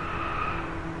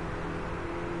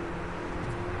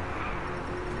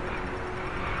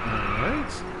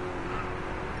 Alright.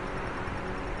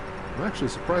 I'm actually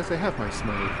surprised I have my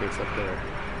smiley face up there,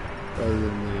 rather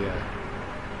than the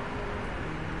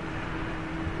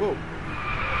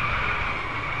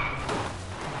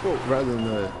rather than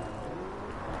the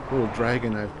little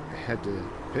dragon I've had to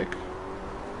pick.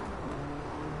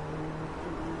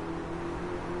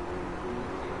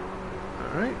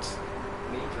 Alright.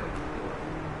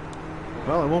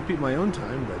 Well, I won't beat my own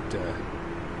time, but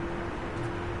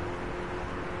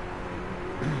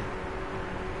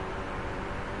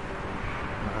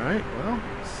alright, well,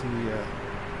 let's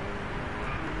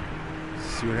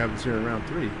see what happens here in round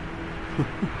 3.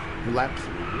 Lap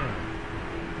 3, yeah.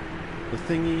 The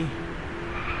thingy.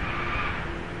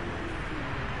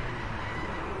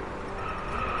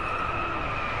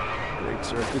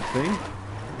 Brakes are a good thing.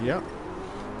 Yep.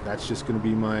 That's just going to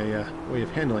be my way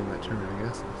of handling that turn, I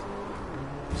guess.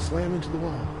 Slam into the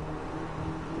wall.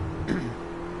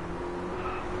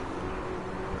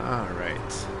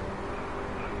 Alright.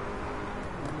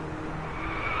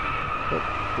 Oh,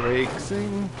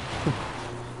 brakesing.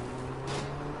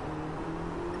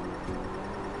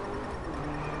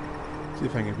 See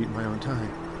if I can beat my own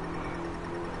time.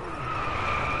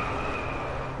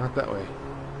 Not that way.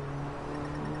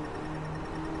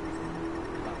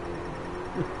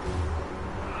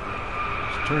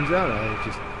 Turns out I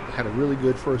just had a really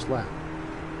good first lap.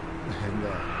 And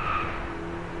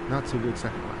not so good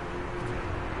second lap.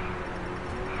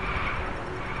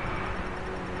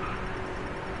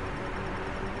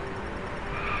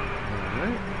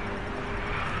 Alright.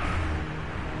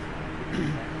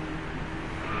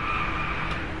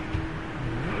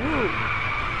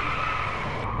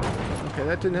 Okay,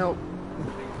 that didn't help.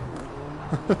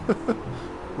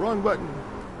 Wrong button.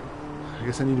 I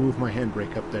guess I need to move my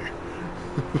handbrake up there.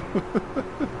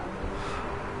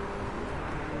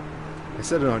 I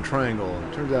set it on triangle, and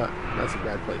it turns out that's a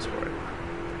bad place for it.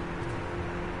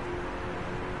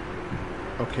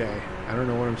 Okay, I don't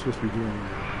know what I'm supposed to be doing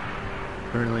now.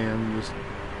 Apparently I'm just...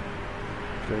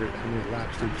 How many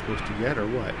laps are you supposed to get, or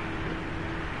what?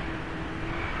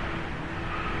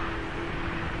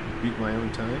 Beat my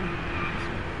own time?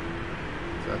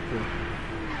 Is that the...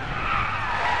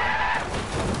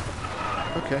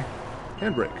 Okay,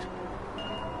 handbrake.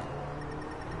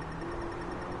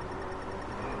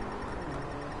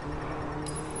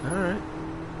 Alright.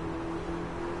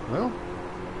 Well,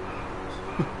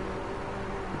 you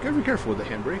gotta be careful with the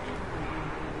handbrake.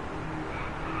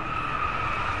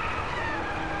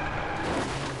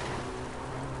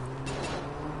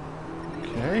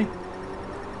 Okay.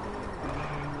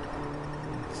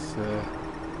 It's,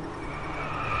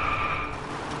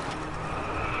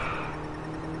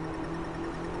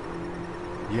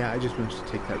 yeah, I just managed to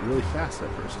take that really fast that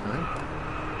first time.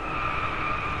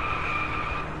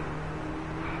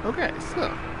 Okay, so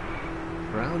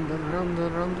round and round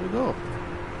and round we go.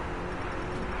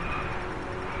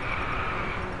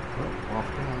 Oh, off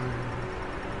the line.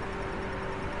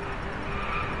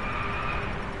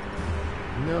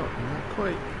 No, not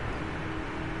quite.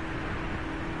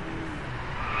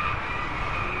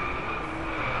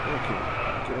 Okay,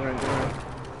 get around.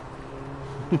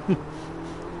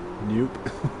 Nope.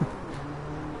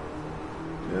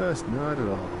 Just not at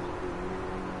all.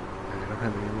 I don't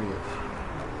have any way of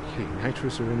Okay,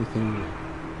 nitrous or anything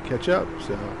to catch up,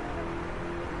 so...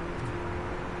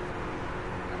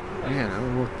 Man, I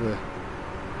don't know what the...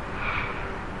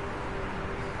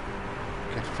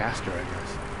 Get faster, I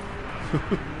guess.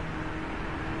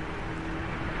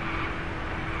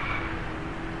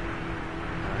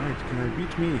 Alright, can I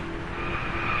beat me?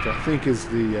 Which I think is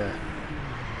the...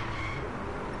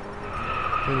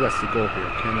 I think that's the goal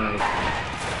here. Can I...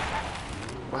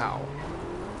 Wow.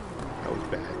 That was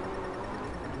bad.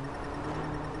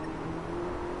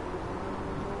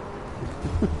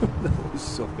 That was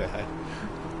so bad.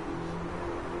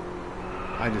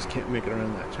 I just can't make it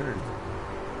around that turn.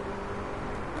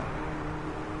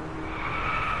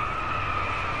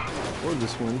 Or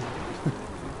this one.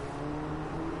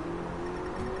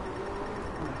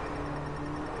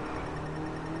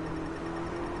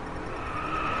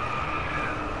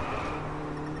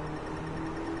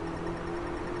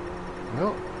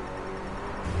 Well.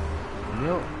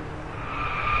 No.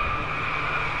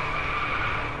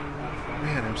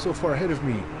 Man, I'm so far ahead of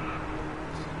me.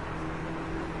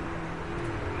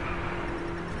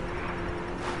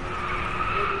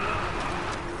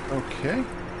 Okay.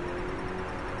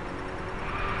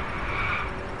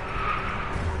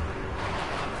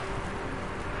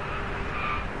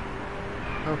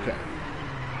 Okay.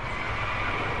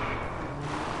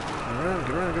 Get around,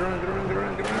 get around, get around, get around, get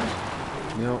around, get around.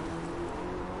 No.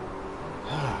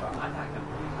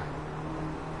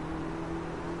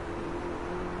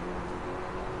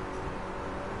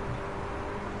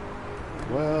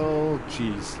 Well,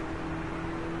 jeez.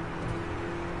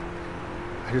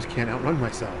 I just can't outrun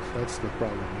myself. That's the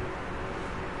problem.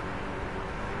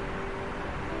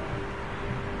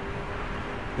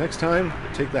 Next time,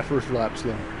 take that first lap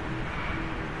slow.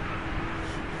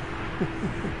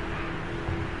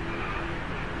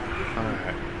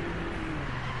 Alright.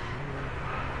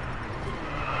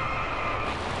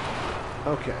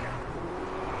 Okay.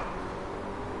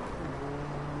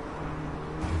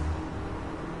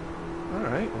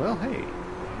 Alright, well, hey.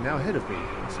 Now ahead of me.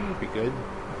 This might be good.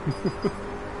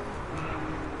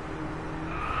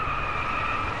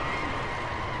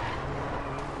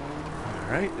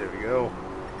 Alright, there we go.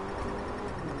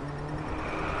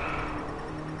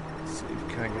 Let's see if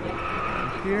we can get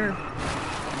around here.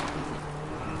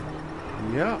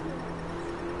 Yeah.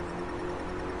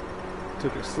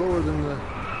 Took it slower than the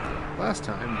last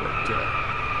time, but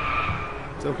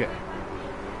it's okay.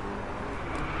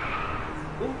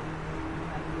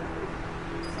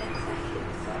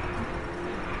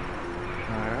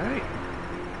 Alright.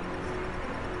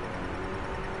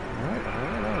 Alright,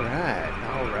 alright, alright.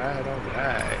 Alright,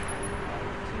 alright.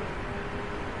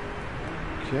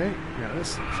 Okay, now this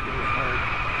is gonna be hard.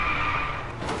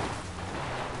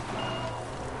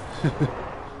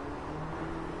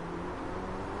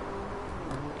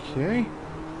 Okay.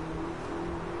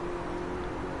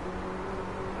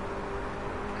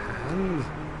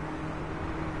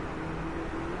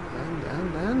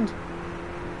 And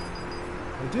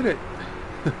I did it.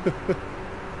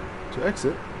 To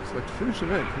exit, select finish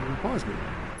event and pause me.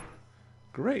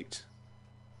 Great.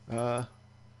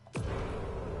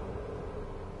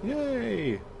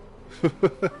 Yay.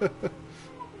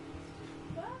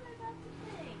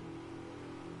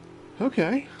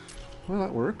 Okay. Well,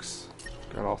 that works.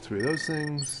 Got all three of those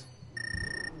things.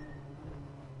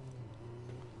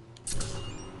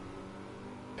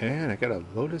 And I got a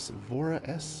Lotus Vora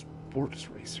S Sports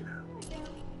Racer.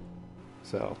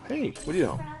 So, hey, what do you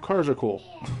know? Cars are cool.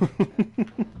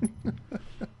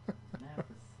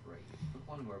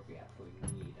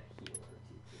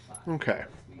 Okay.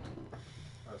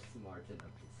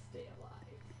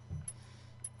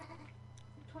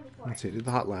 Let's see, did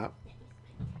the hot lap.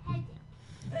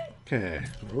 Okay,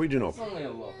 Norwegian Open. It's only a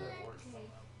little bit worse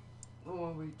than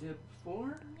what we did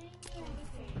before.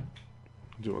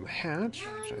 Doing the hatch,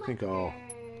 which I think I'll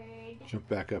jump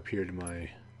back up here to my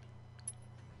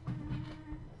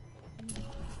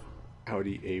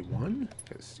Audi A1,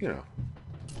 because, you know,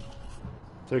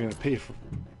 they're going to pay for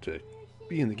to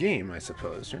be in the game, I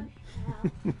suppose, right?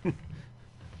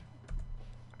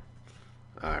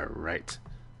 Alright.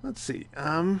 Let's see.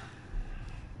 Well,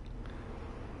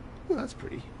 that's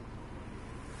pretty.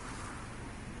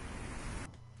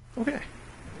 Okay.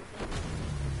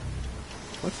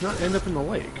 Let's not end up in the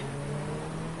lake.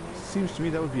 Seems to me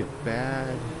that would be a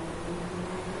bad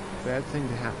thing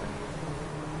to happen.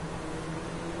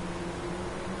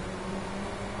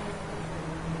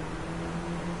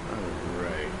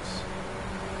 Alright.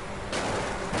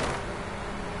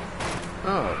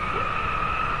 Oh,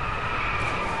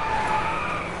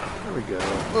 there we go.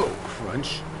 Oh,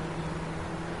 crunch.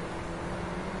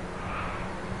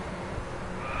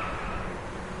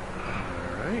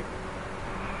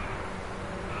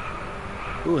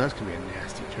 Ooh, that's gonna be a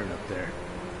nasty turn up there.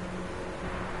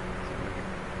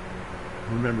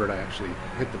 Remembered I actually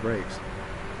hit the brakes.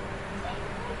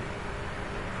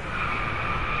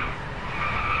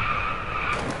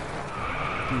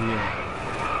 Yeah.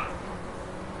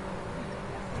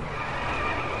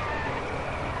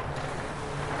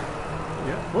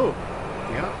 Yeah. Whoa.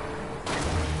 Yeah.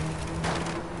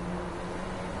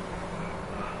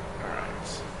 Alright.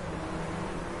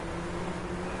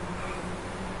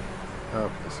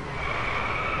 Okay, so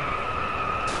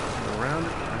around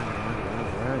it,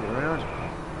 around.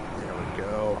 There we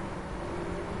go.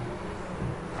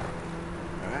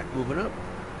 Alright, moving up.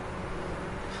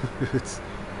 it's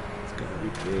gonna be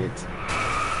good.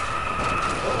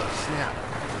 Oh, snap.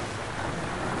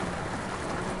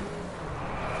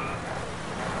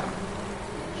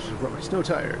 Just run my snow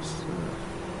tires.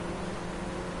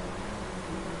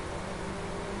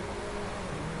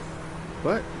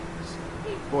 But,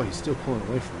 boy, he's still pulling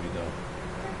away from me, though.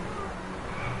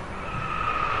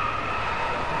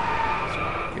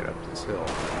 Get up this hill.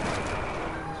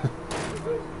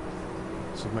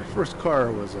 So my first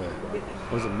car was a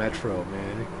Metro,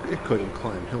 man. It couldn't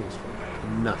climb hills for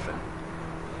nothing.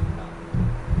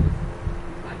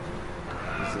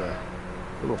 It was a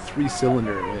little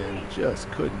 3-cylinder, man. Just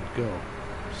couldn't go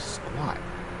squat.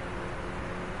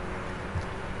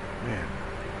 Man,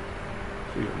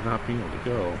 we are not being able to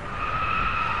go.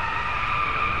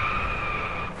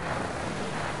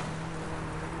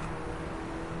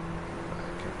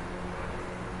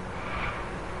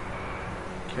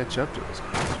 Catch up to those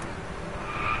guys.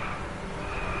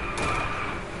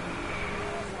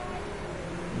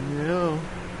 No.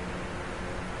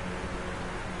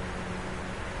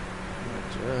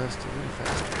 Just a little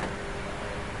faster.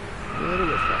 A little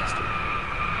bit faster.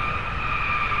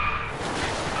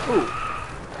 Oh.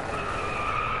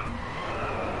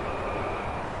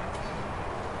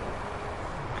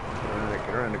 Get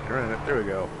around it. There we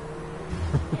go.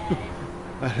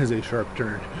 That is a sharp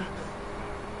turn.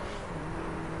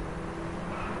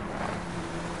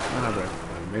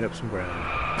 I made up some ground.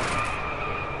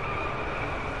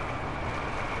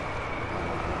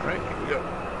 Alright, here we go.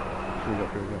 Here we go.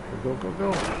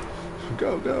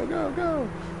 Go.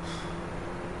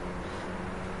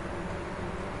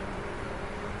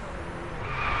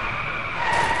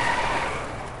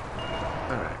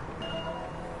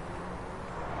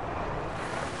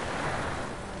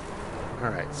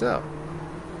 Alright, so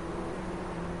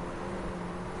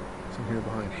I'm here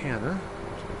behind Hannah,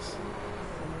 which is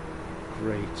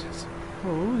great, I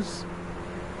suppose.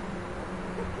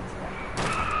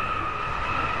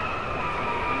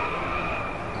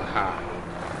 Aha.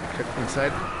 Cut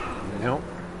inside? No.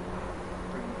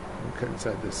 I'll cut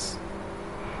inside this.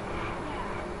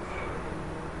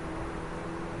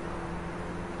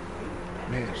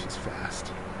 Man, she's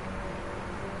fast.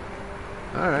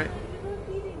 Alright.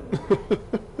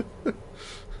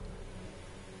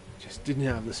 Just didn't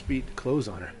have the speed to close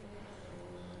on her.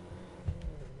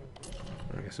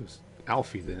 I guess it was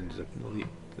Alfie that ended up in the lead.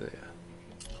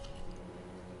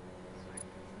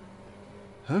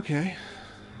 Okay.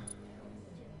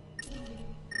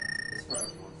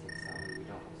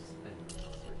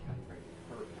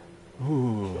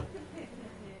 Ooh.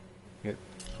 Get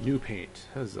new paint.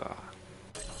 Huzzah.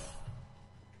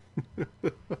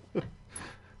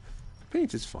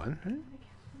 Paint is fun, right?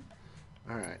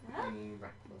 Alright.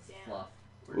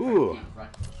 Ooh.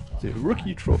 The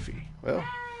rookie trophy. Well,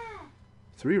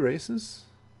 3 races.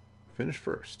 Finish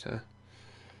first, huh?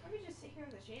 Let me just sit here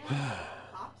in the jam.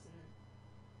 Pops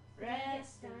and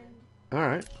rest and...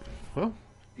 Alright. Well.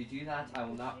 If you do that, I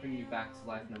will not bring you back to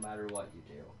life no matter what you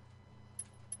do.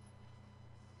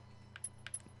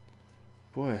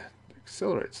 Boy, it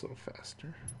accelerates a little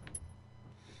faster.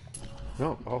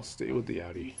 No, I'll stay with the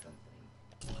Audi.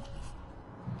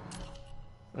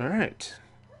 What Alright.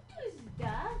 is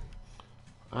that?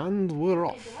 And we're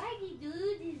off. The laggy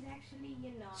dude is actually,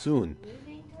 you know, Soon.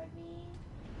 moving toward me.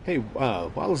 Hey,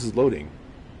 while this is loading,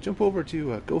 jump over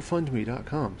to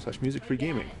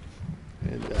GoFundMe.com/musicfreegaming,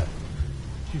 and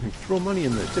you can throw money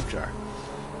in the tip jar.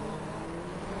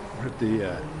 Or hit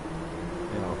the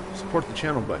support the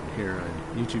channel button here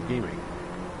on YouTube Gaming.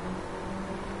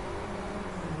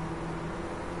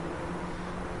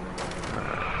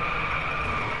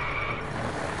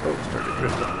 Oh, started to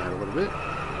drift on that a little bit.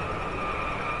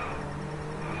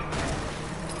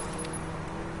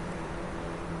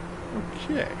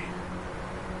 Okay.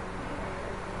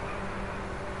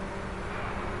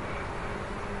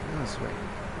 That's right.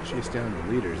 Chase down the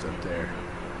leaders up there.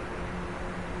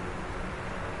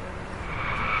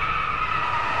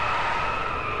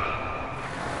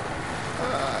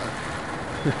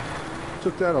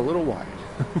 Took that a little wide.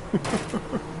 Alright,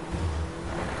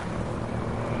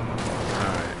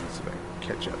 let's see if I can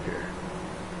catch up here.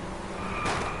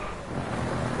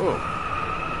 Whoa.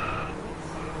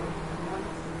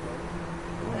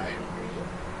 Right.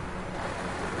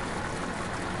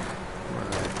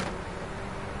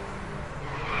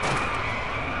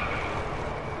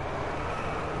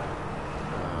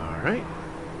 Alright.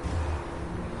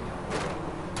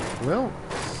 Well,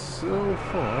 so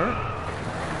far...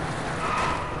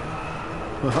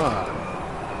 Haha!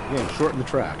 Again, shorten the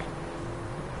track.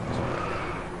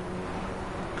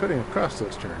 Cutting across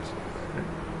those turns.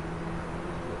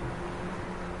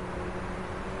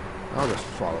 I'll just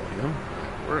follow him.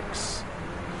 That works.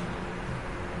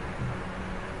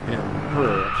 And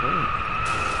her, actually.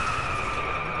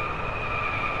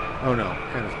 Oh no,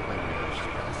 Hannah's playing me.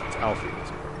 It's Alfie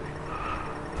that's over me.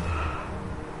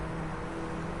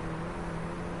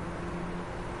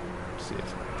 See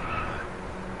if I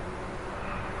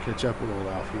can catch up with old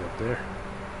Alfie up there.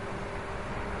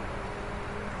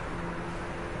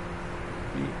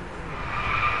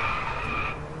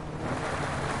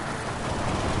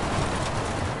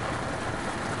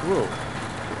 Whoa.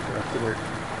 Get up there.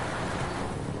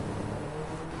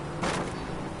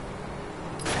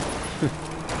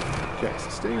 Okay, so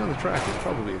staying on the track is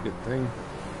probably a good thing.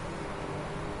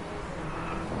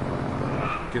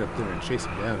 Get up there and chase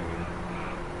him down again.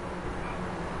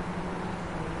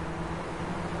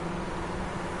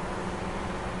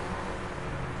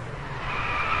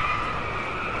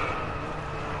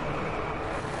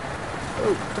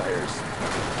 Oh, tires.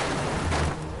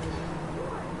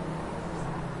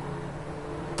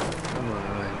 Come on.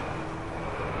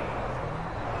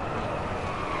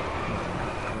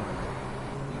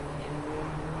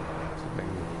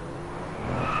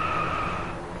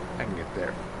 I can get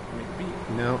there. Maybe.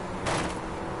 No.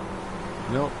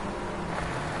 Nope.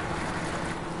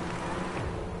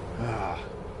 Ah.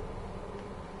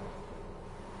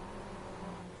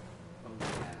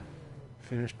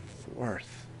 Finished 4th.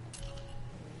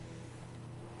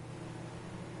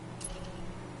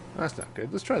 That's not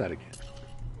good. Let's try that again.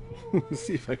 Let's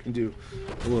see if I can do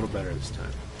a little better this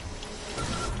time.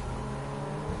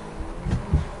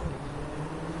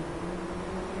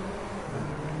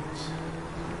 Alright.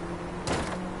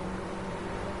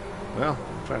 Well,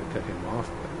 I'll try to cut him off,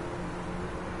 but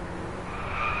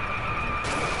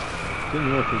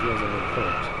didn't work as well as I would have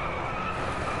hoped.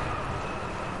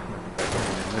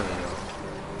 There we go.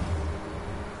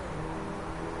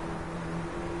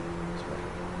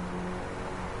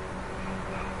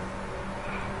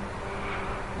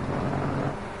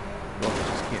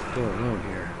 Go alone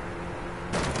here.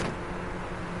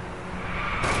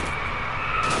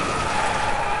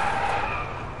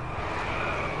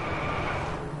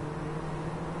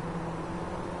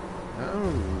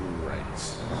 All right.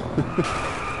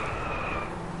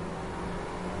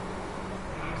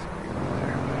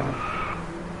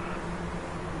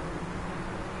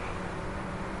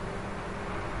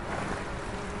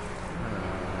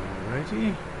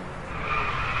 Alrighty.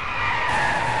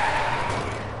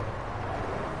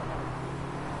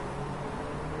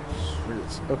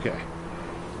 Okay.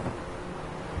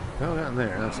 Oh, not in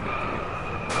there. That's good.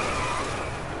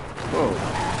 Whoa.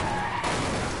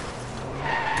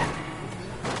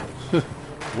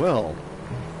 Well,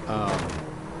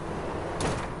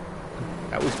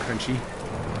 that was crunchy.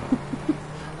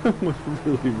 That was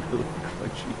really, really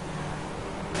crunchy.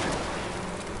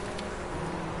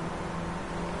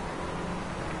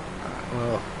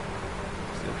 Well,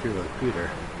 still here with Peter.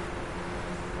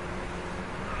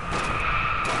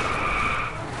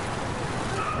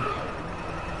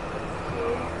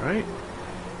 Right.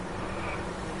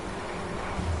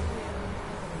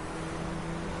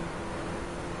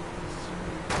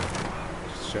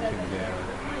 Just shut him down.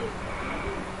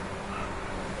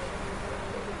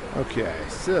 Okay,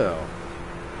 so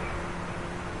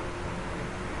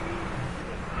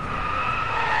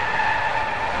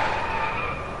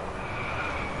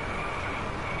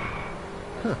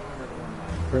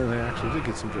apparently I actually did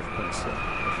get some drift points the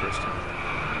first time.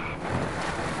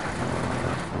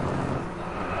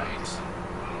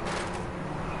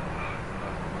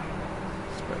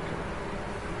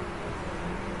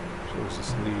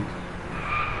 This lead.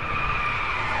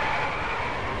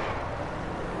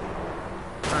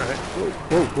 Alright.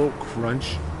 Whoa,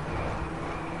 crunch.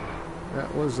 That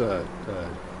was a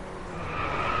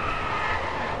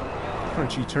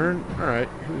crunchy turn. Alright,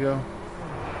 here we go.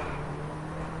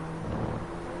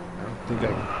 I don't think I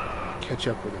can catch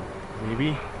up with him.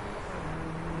 Maybe.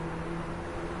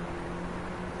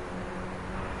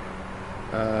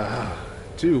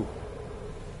 Two.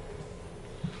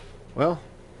 Well,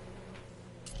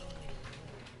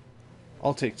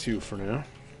 I'll take 2 for now.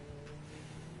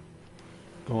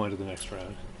 Go on to the next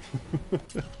round.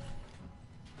 At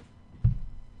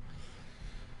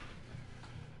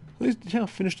least, yeah,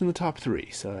 finished in the top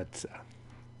 3, so that's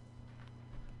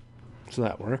so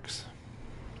that works.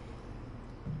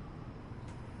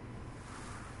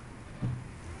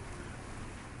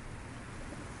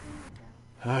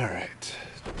 All right.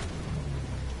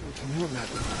 Tell me what map.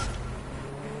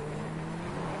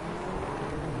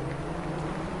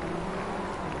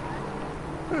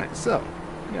 All right, so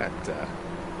we got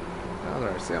found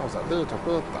ourselves a little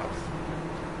bit of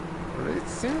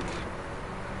racing.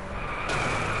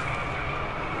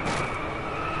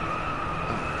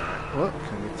 Well,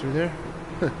 can I get through there?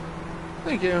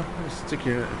 Thank you. Just stick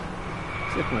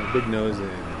my big nose in.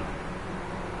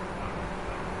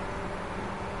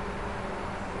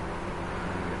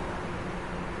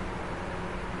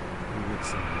 Get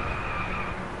some.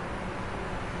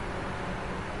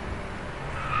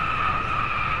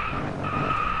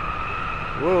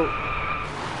 Whoa.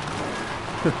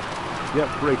 Yep,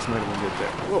 brakes might have been good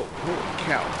there. Whoa, holy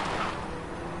cow.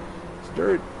 It's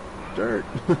dirt. Dirt.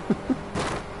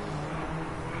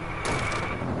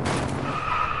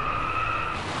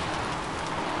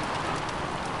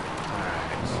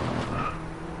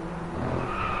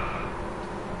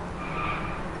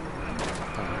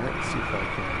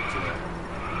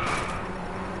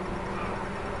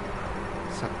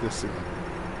 Suck this in.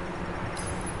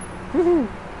 Woohoo!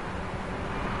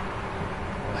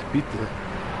 Well, I beat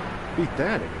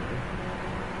that anyway.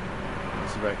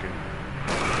 Let's see if I can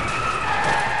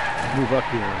move up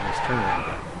here on this turn.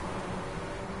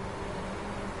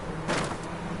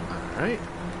 Alright.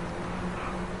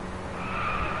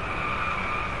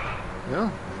 Well,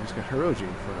 I just got Hiroji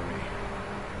in front of me.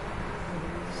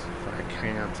 So if I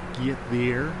can't get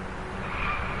there.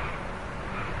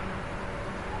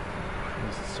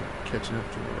 Let's start catching up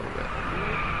to it a little bit.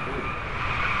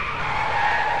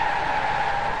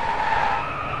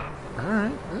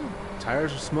 Alright, well,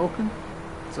 tires are smoking.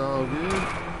 It's all good.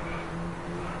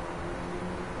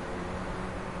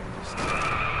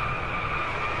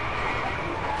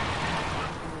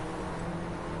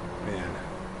 Man,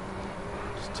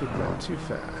 just took that too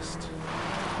fast.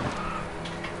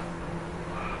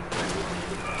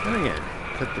 And again,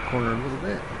 cut the corner a little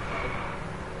bit.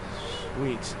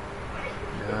 Sweet.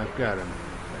 Now I've got him.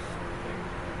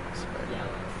 So I can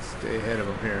stay ahead of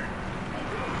him here.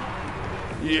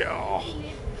 Yeah.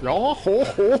 Yeah. Ho, ho,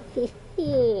 ho,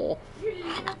 ho.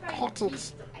 Cut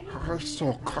it. I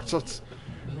saw cut it.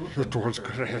 It was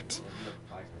great.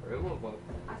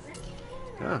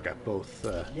 Now I've got both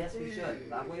Yes, we should.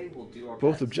 That way we'll do our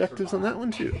both best to objectives on that one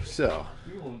too. So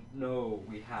We will know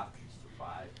we have to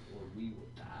survive or we will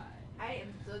die. I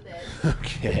am so dead.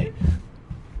 okay.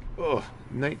 Oh,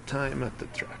 nighttime at the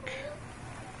truck.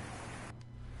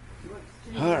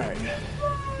 Alright.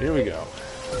 Here we go.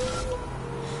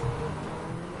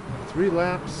 3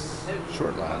 laps.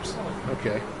 Short laps.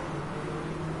 Okay.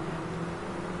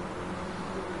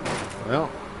 Well,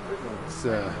 it's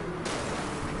alright,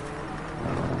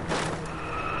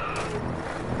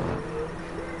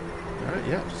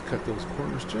 yeah, just cut those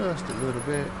corners just a little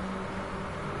bit.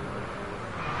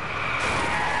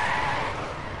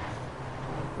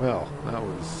 Well, that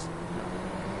was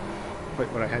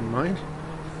quite what I had in mind.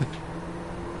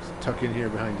 Just tuck in here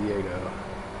behind Diego.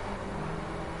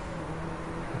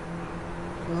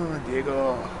 Come on,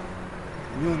 Diego.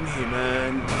 You and me,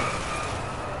 man.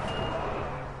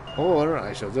 Or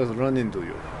I shall just run into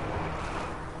you.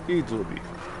 It will be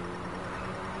fun.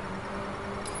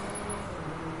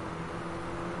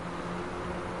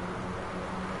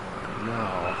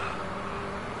 Now.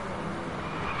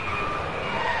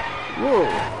 Whoa!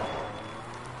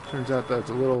 Turns out that's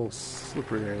a little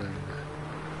slipperier than.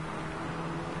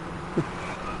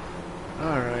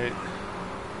 Alright.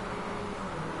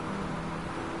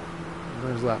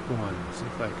 There's lap 1. Let's see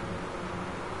if I can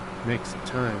make some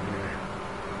time here.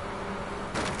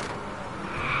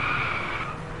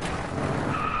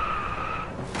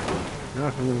 Now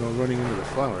if I'm going to go running into the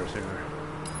flowers here.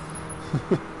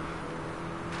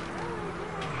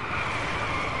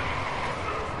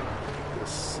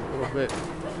 This a little bit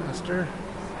faster.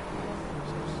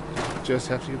 Just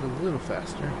have to get a little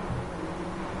faster.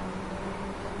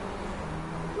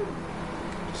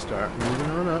 Start moving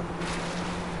on up.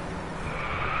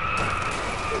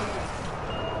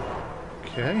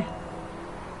 Okay.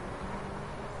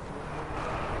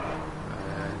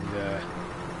 And,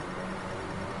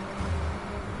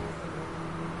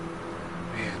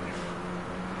 man,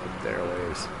 up there a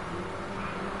ways.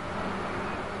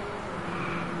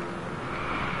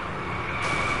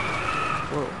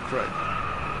 Whoa, crud.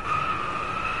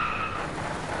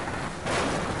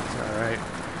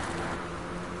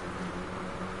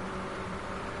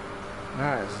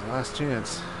 is the last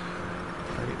chance.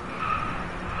 Right.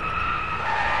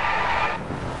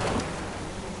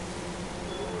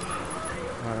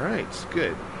 Alright,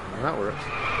 good. Well, that works.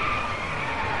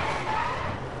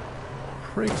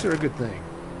 Brakes are a good thing.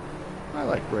 I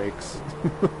like brakes.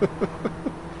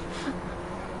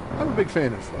 I'm a big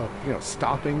fan of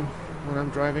stopping when I'm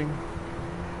driving.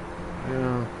 You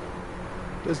know,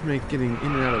 it does make getting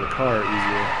in and out of the car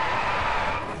easier.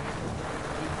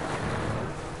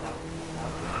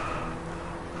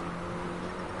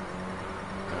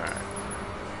 Alright.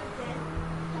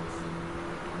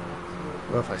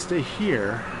 Well, if I stay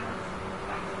here,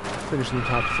 finish in the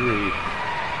top 3,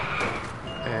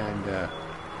 and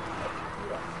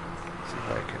see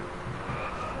if I can.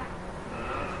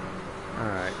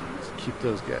 Alright, let's keep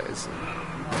those guys.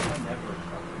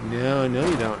 No, no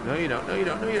you don't. No you don't. No you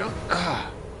don't. No you don't.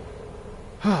 Ah.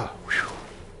 Ah. Whew.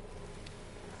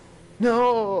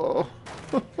 No.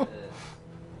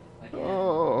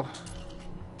 Oh.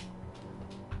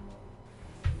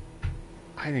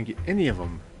 I didn't get any of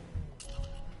them.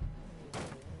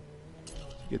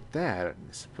 Get that, I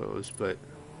suppose, but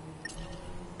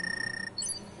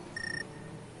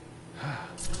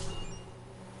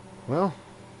well,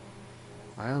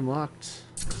 I unlocked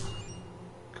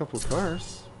a couple of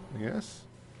cars, I guess.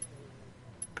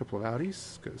 A couple of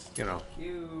Audis, because, you know,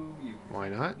 why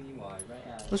not?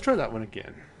 Let's try that one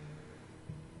again.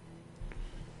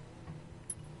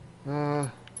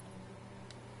 No,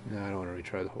 I don't want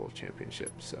to retry the whole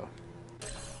championship, so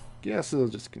guess it'll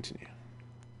just continue.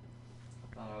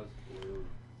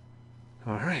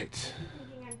 Alright.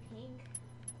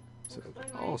 So,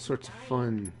 all sorts of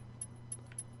fun.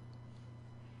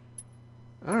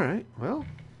 Alright, well.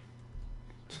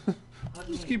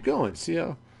 Just keep going. See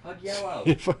how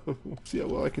see how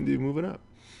well I can do moving up.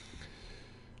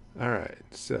 Alright,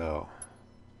 so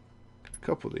a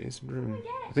couple of these.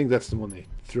 I think that's the one they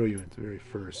throw you at the very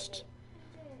first.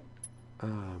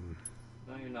 No,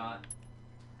 you're not.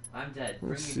 I'm dead.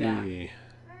 Let's Bring me see. back.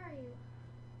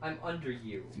 I'm under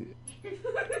you.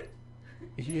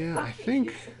 Yeah, I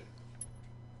think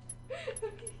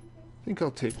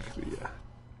I'll take the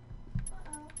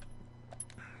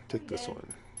take this one.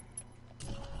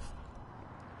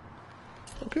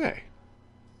 Okay.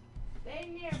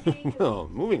 Well,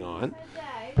 moving on.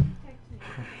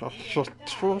 It'll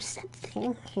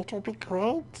be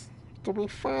great. It'll be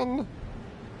fun.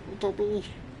 It'll be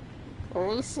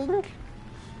racing.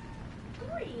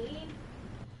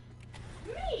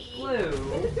 Blue.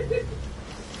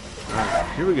 Alright,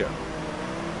 here we go.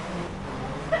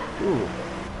 Ooh.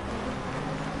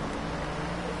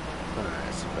 Alright,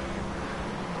 let's see if I can.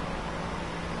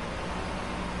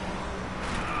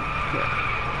 Okay.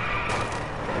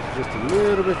 Just a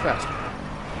little bit faster.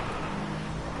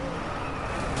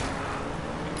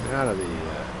 Get out of the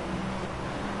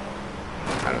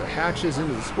hatches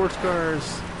into the sports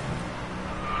cars.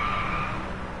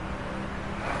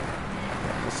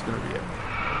 This is gonna be it.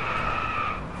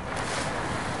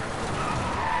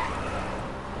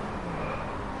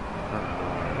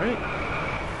 Alright.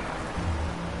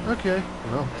 Okay,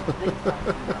 well.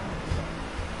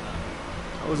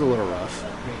 That was a little rough.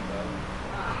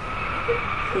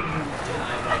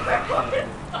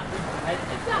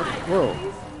 Whoa.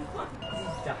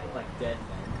 Died like dead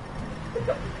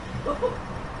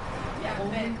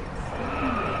men.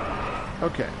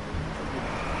 Okay.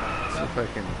 See if I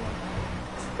can.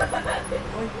 If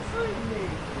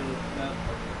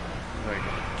I can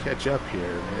catch up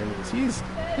here, man. 'Cause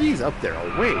he's up there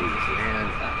a ways,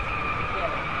 man.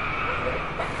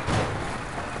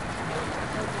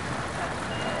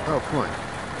 Oh, come on.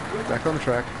 Back on the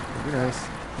track. Be nice.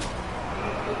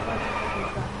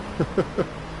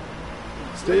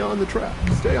 Stay on the track.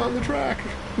 Stay on the track.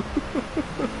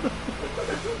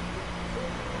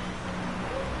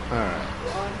 Alright.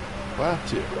 Lap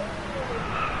 2.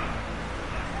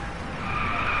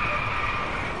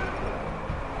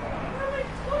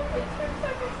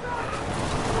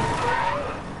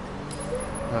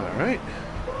 Alright.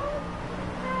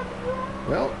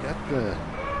 Well, got the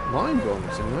line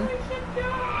bonus anyway.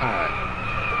 Alright.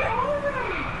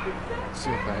 Let's see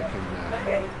if I can.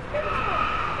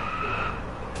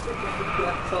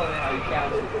 That's only how you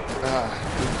count it.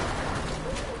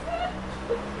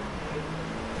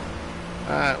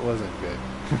 That wasn't good.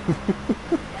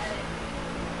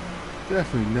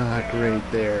 Definitely not great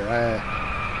there.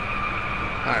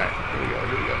 Alright, here we go,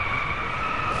 here we go.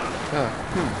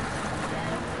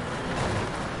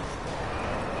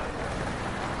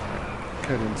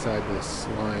 Cut inside this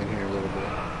line here a little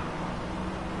bit.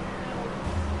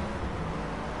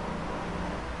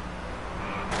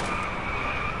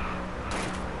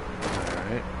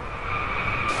 Alright.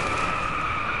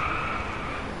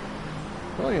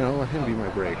 Well, you know, let him be my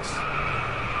brakes.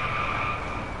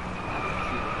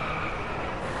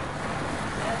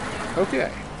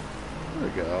 Okay. There we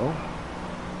go.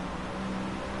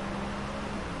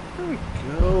 There we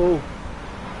go.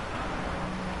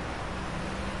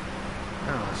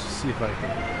 Now let's just see if I can do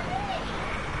that.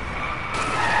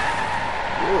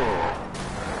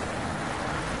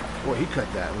 Whoa. Boy, he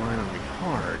cut that line on me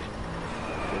hard.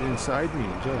 Get inside me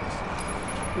and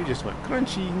he just went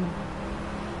crunchy.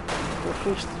 So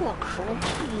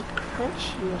crunchy,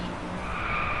 crunchy.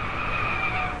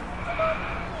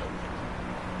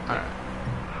 Alright.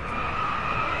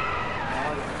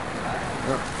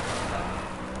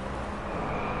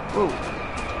 Whoa.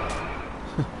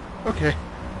 Okay.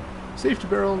 Safety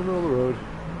barrel in the middle of the road.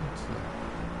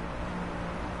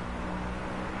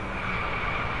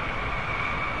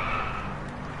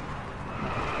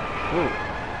 Whoa.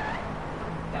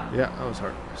 Yeah, that was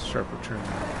hard. Sharper turn.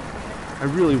 I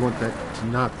really want that to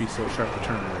not be so sharp a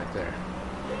turn right there.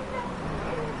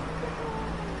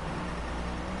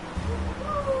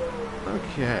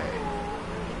 Okay.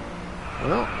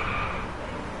 Well,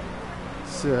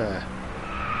 let's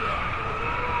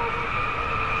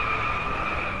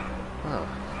well,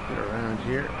 get around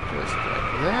here just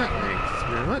like that. Thanks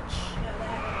very much.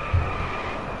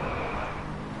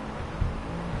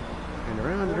 And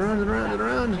around and around and around and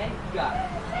around.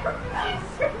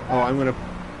 Oh, I'm gonna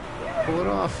pull it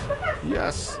off.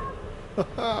 Yes.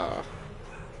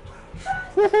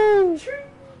 Woohoo!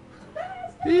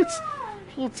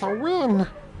 It's a win.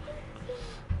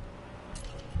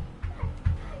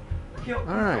 All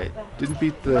right, didn't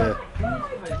beat the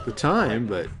time,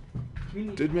 but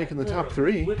did make in the top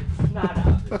 3.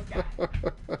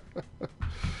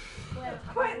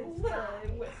 Quite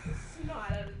literally with the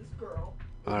snot out of this girl.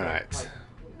 All right.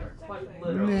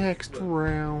 Next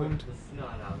round.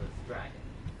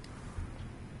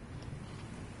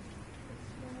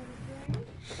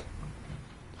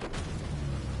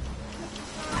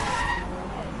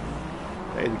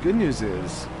 Hey, the good news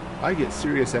is I get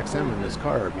Sirius XM in this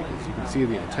car because you can see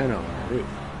the antenna on the roof.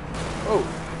 Oh,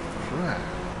 crud,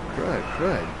 crud,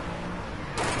 crud.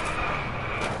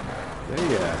 They,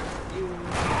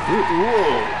 whoa!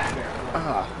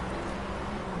 Ah.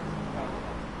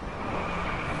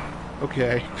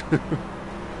 Okay.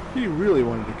 He really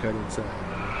wanted to cut inside.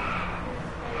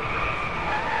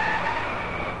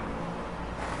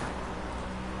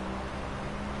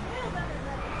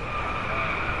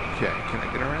 Okay, can I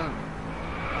get around?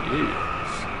 Yes.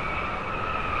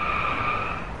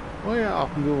 Oh yeah, I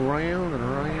can go around and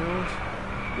around.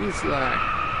 It's like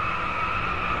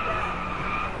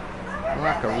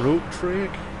a rope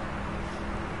trick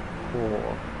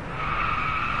or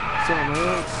something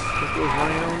else that goes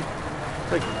around.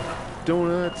 It's like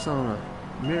donuts on a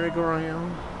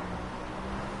merry-go-round.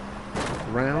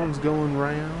 Rounds going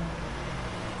round.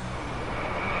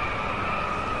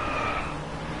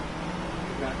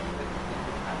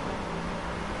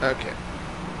 Okay.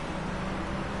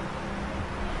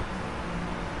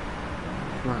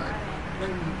 Come on.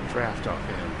 Draft off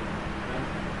him.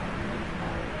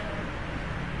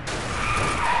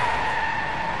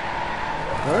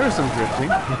 There's some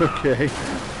drifting. Okay.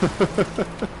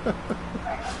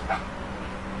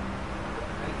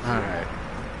 Alright.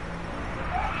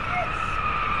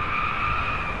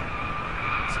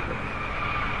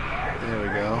 There we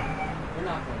go.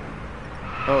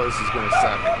 Oh, this is going to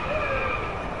suck.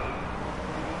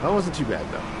 That wasn't too bad,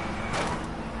 though.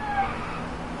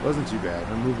 Wasn't too bad.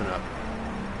 I'm moving up.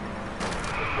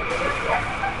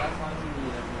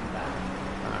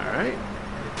 Alright.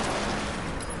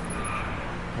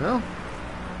 Well,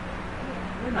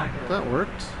 that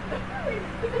worked.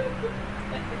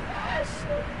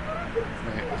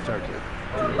 Right, it's dark here.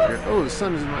 Oh, the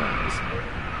sun is in my eyes.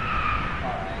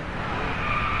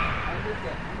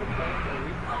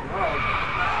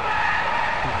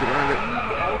 Get around it.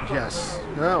 Yes,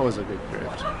 that was a big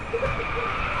drift.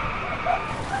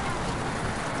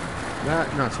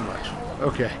 Not so much.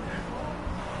 Okay.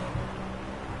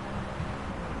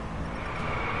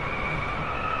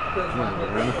 Come on,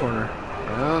 around the corner.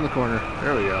 Around the corner.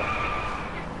 There we go.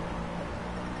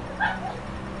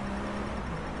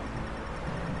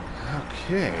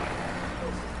 Okay.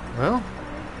 Well.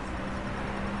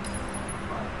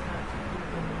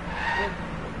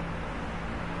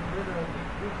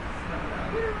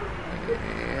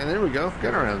 And there we go.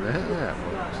 Got around that. That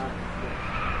works.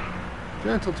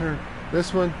 Gentle turn.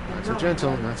 This one, not so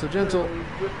gentle, not so gentle.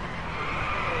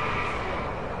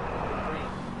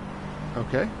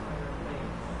 Okay.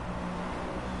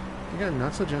 Again,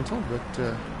 not so gentle, but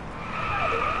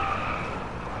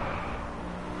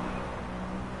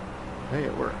hey,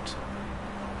 it worked.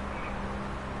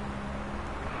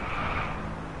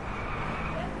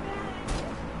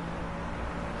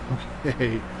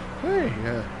 Okay. Hey,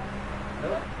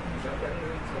 Nope. Jump at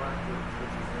moving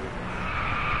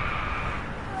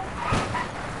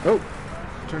so oh,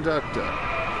 turns out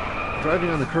driving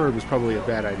on the curb is probably a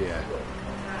bad idea.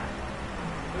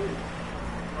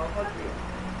 I'll hug you.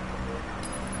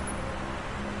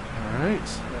 Alright.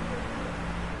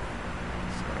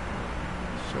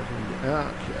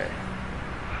 Okay.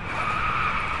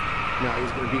 Now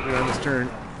he's going to beat me on this turn.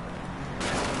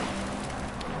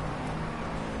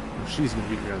 Or she's going to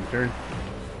beat me on the turn.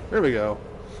 There we go.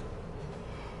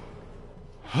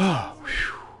 Oh,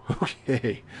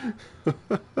 okay. Got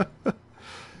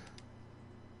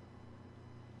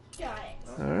it.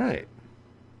 Alright.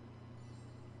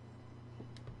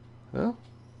 Well,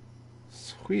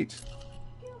 sweet.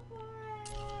 Go for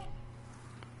it.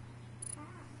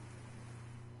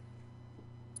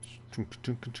 Chunka,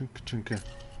 chunka, chunka, chunka.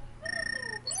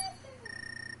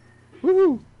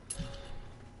 Woohoo!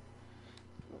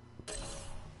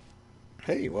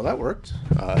 Hey, well that worked.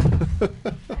 I hope that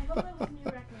was a new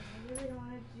record. I really don't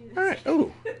want to do this. Alright,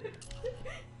 oh.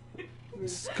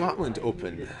 Scotland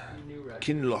Open. New record.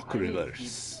 Kinloch I need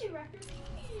Rivers. New record,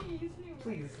 please. New record.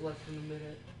 Please, less than a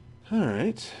minute.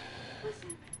 Alright.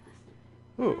 Listen.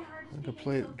 Oh, I'm gonna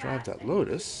play drive that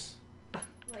Lotus,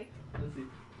 Like, Let's see.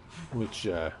 which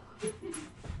I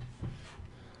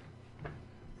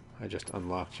just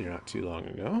unlocked here not too long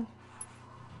ago.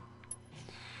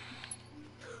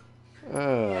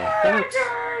 Thanks.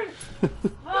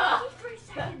 oh, 3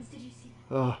 seconds. Did you see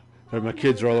that? Oh, my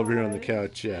kids are all over here on the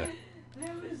couch, That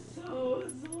was so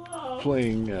slow.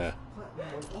 playing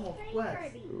Oh,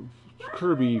 flex.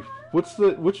 Kirby.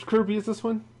 Which Kirby is this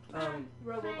one?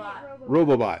 Robobot.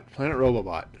 Robobot, Planet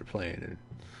Robobot. They're playing,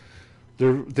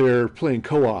 and they're playing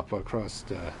co-op across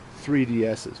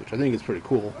 3DSs, which I think is pretty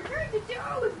cool. We're trying to do.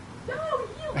 No,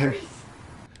 And healers.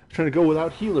 trying to go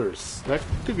without healers. That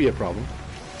could be a problem.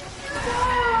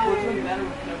 What's the matter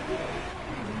with no healing?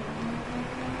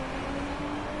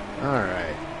 All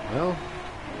right. Well.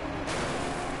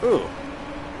 Ooh.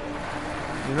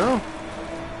 You know,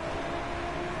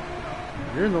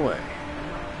 you're in the way.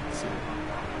 Let's see.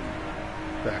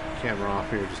 Back the camera off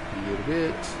here just a little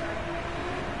bit.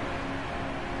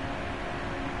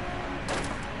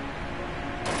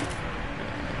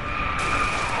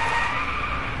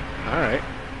 All right.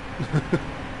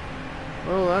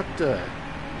 Well,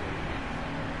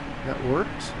 that worked.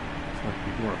 It's not to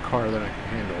be more a car than I can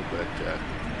handle, but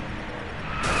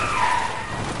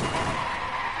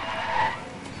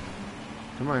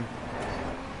come on,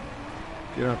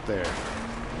 get up there.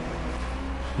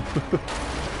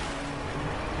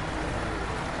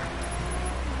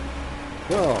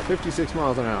 Well, 56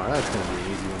 miles an hour. That's going to be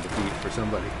an easy one to beat for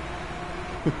somebody.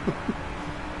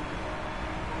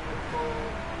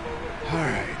 All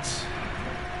right.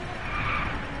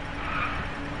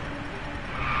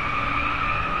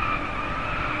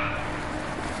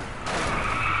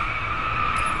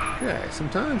 Okay,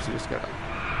 sometimes you just gotta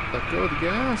let go of the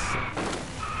gas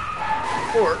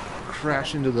or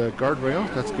crash into the guardrail.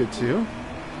 That's good too.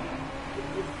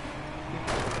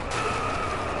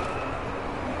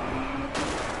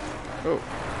 Oh,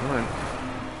 come on.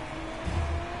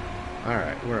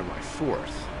 Alright, where am I?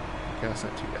 4th. That's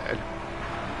not too bad.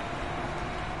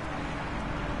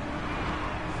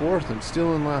 4th and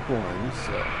still in lap 1,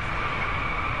 so.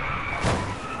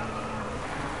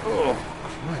 Oh,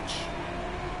 crunch.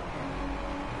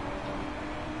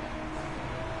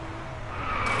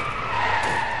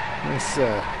 Nice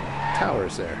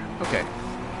towers there. Okay.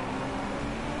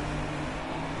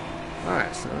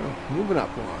 Alright, so moving up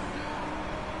one.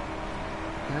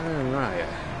 Anna and Raya.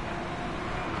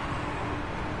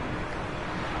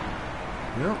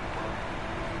 Well,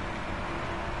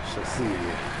 shall see.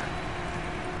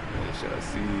 We shall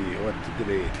see what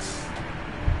great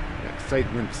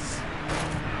excitements.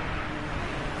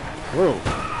 Whoa.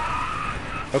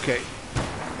 Okay.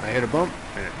 I hit a bump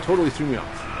and it totally threw me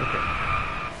off. Okay.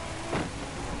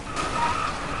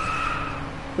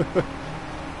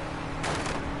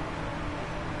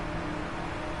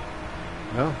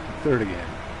 Well, 3rd again.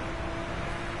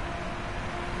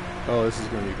 Oh, this is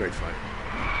going to be great fun.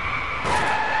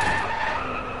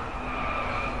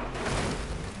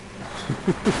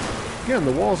 Again,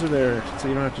 the walls are there so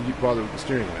you don't have to bother with the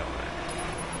steering wheel.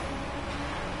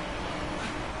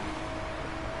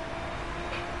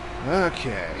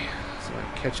 Okay, so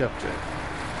I catch up to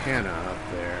Hannah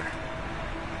up there.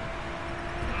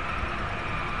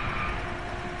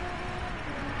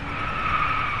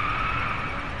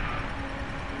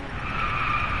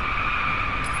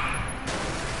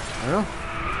 Well,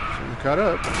 shouldn't have caught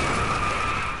up.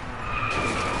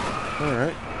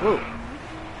 Alright. Whoa.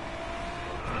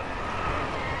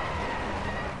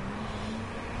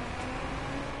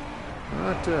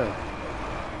 not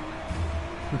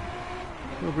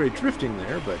no great drifting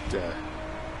there, but it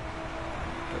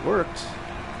worked.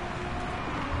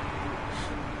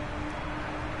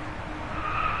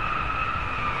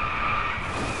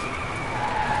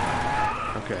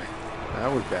 Okay,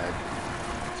 that was bad.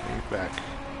 Let's get back.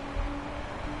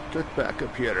 Get back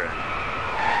up here.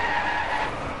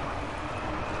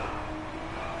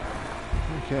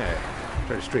 Okay,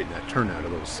 try to straighten that turnout a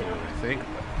little soon, I think.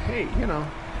 But hey, you know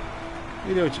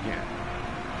what you can.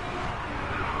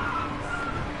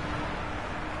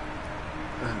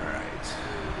 Alright.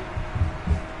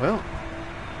 Well,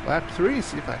 lap 3,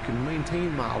 see if I can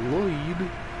maintain my lead.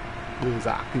 Because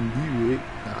I can do it,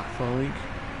 I think.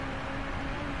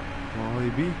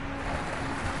 Maybe.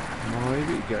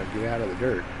 Gotta get out of the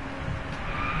dirt.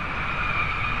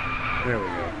 There we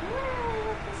go.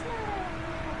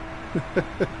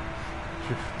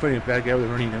 Putting a bad guy with a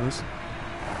runny nose.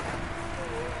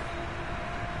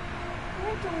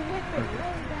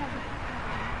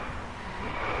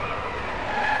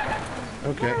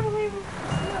 Okay.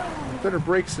 Better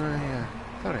brakes than I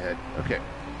thought I had. Okay.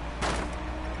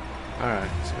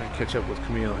 Alright, so I'm gonna catch up with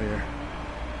Camille here.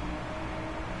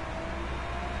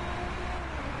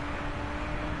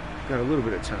 Got a little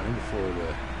bit of time before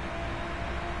the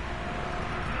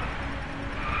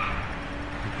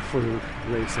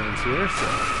race ends here, so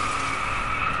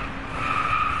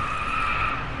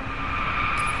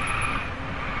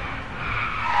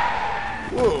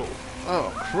whoa!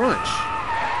 Oh, crunch!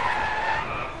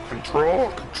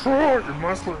 Control! You're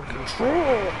muscling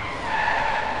control!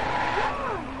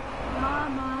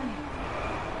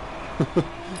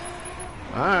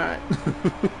 Alright.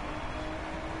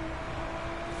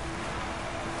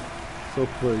 So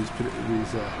hopefully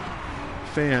these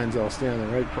fans all stay on the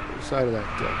right side of that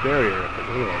barrier, because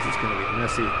otherwise it's going to get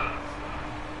messy.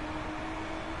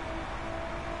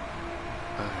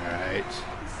 Alright.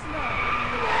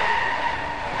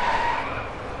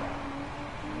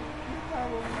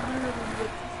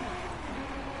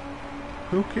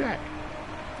 Okay.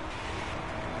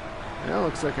 Well,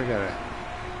 looks like I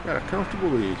got a comfortable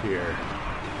lead here.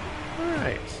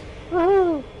 Alright.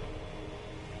 Woohoo!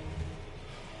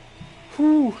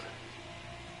 Whew.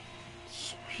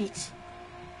 Sweet.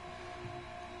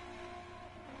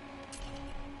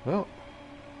 Well,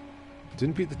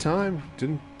 didn't beat the time,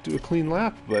 didn't do a clean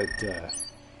lap, but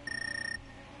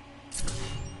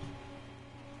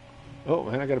oh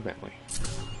man, I got a Bentley.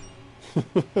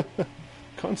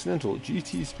 Continental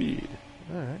GT Speed.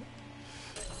 Alright.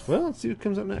 Well, let's see what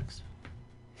comes up next.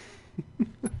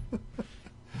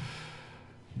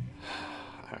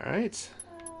 Alright.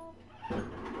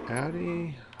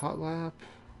 Audi, hot lap.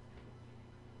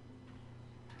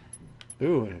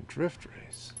 Ooh, and a drift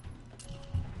race.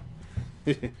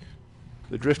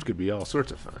 The drift could be all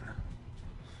sorts of fun.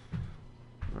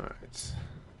 Alright.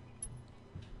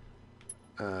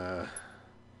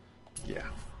 Yeah.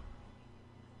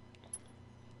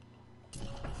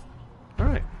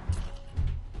 Alright.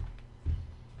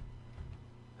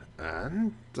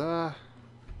 And, let's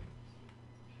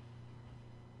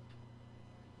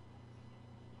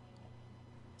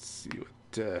see what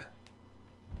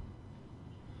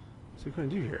we're going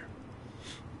to do here.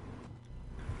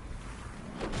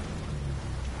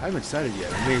 I haven't decided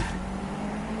yet. I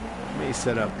may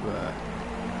set up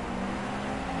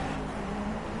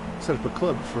a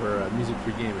club for music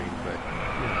for gaming, but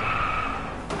you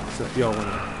know, so if y'all want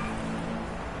to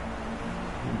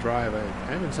drive, I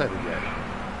haven't decided yet.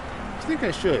 I think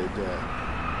I should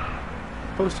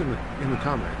post in the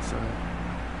comments.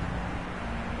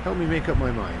 Help me make up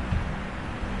my mind.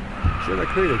 Should I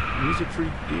create a music for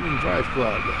gaming drive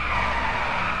club?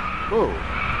 Whoa.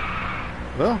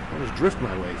 Well, I'll just drift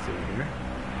my way through here.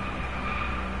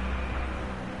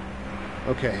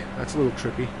 Okay, that's a little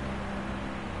trippy.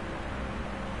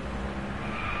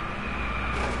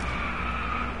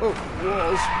 Oh,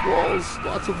 walls,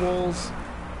 lots of walls.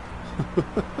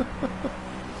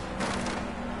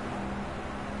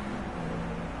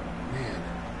 Man.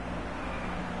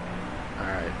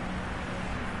 Alright.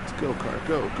 Let's go, car.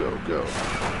 Go.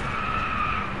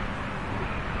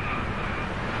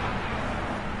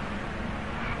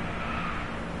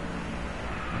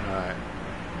 Alright.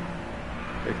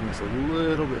 Making this a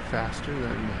little bit faster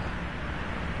than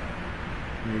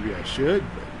maybe I should,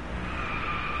 but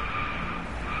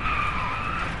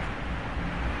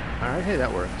alright, hey,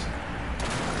 that worked.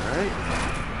 Alright.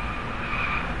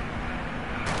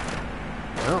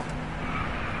 Well,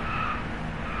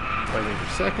 waiting for a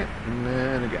second, and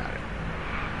then I got it.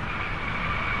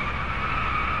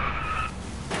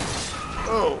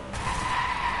 Oh!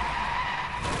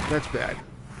 That's bad.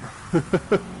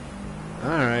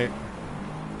 Alright.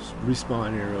 Just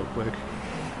respawn here real quick.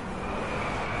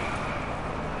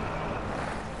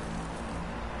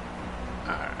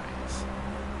 Alright.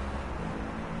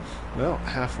 Well,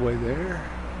 halfway there.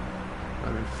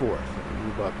 I'm in 4th. Let me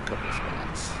move up a couple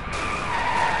spots.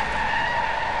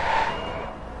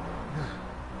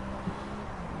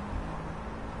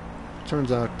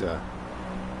 Turns out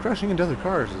crashing into other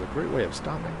cars is a great way of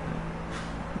stopping.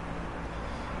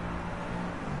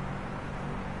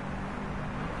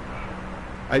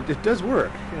 It does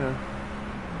work, yeah.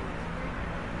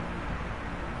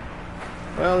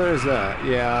 Well, there's that.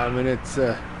 Yeah, I mean, it's...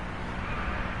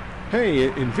 hey,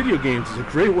 in video games, it's a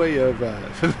great way of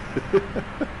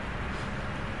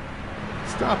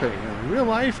stopping. In real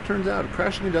life, turns out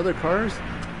crashing into other cars,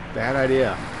 bad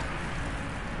idea.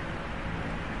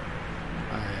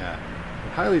 I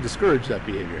highly discourage that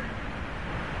behavior.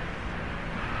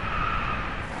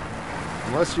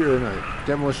 Unless you're in a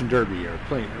demolition derby or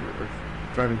plane or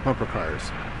driving bumper cars.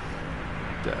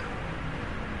 But,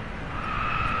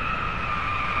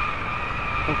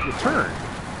 okay, turn.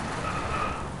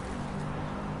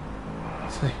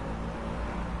 See,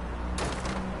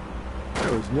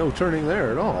 there was no turning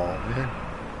there at all, man.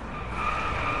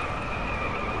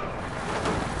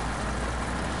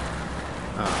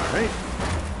 All right.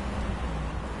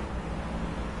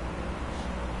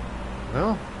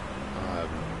 Well.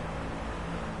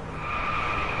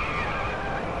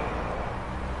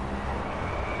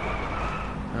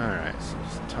 Alright, so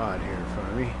there's Todd here in front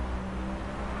of me.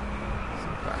 See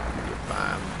if I can get by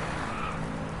him.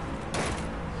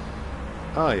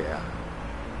 Oh yeah.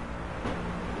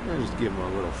 I'll just give him a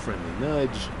little friendly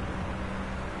nudge.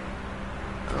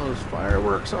 Those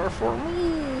fireworks are for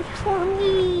me! For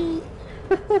me!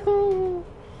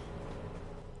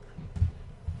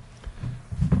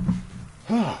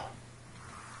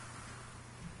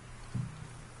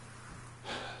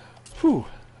 Whew,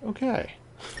 okay.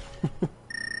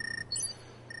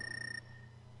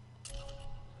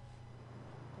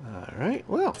 Alright,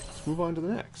 well, let's move on to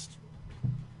the next.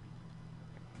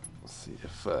 Let's see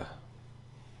if,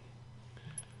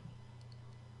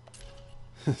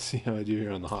 see how I do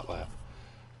here on the hot lap.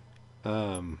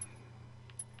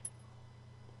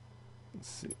 Let's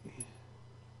see.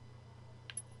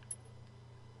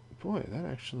 Boy, that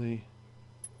actually...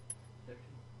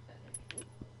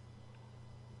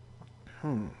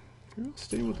 We'll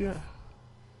stay with the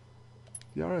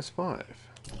RS5.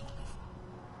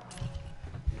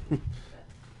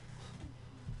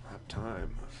 Lap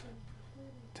time of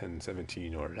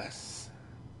 10:17 or less.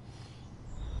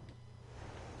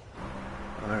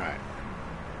 Alright.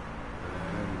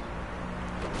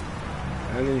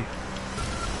 And ready.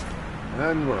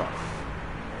 And we're off.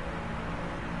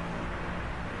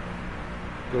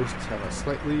 Ghosts have a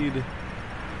slight lead.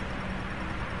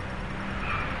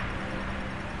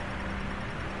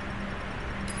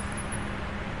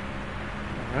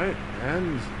 Alright,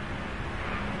 and...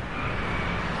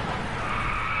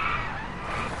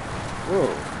 Whoa.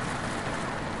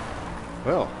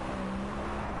 Well,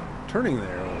 turning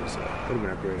there was would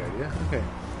have been a great idea. Okay.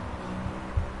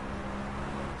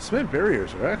 Cement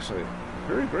barriers are actually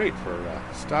very great for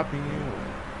stopping you.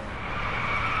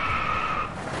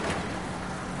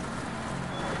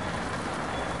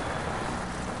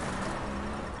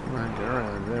 Come on, get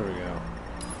around. There we go.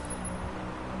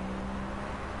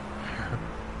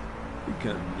 We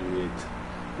can do it.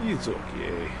 It's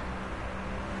okay.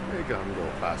 I can go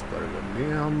faster than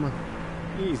him.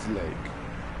 He's like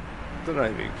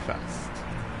driving fast.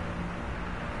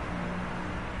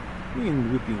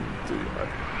 Wind whipping to your...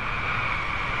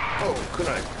 Oh,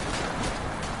 crap.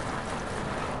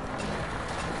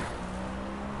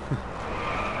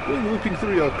 Wind whipping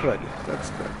through your crud.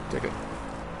 That's good. Take it.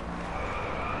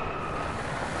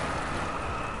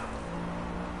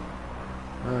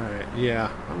 Alright, yeah,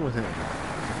 I'm with him.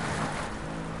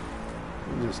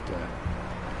 We'll just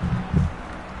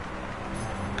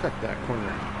cut that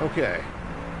corner. Okay.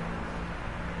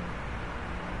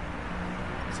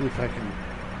 See if I can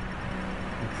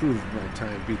improve my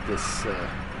time, beat this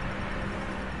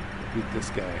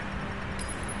guy.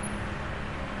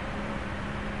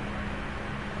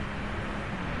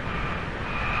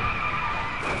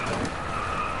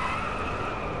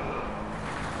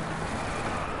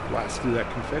 Blast through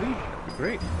that confetti.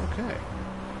 Great. Okay.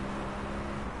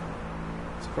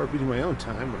 So far beating my own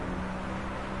time, but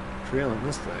I'm trailing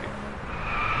this thing.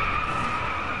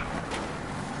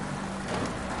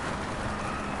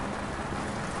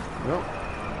 Well.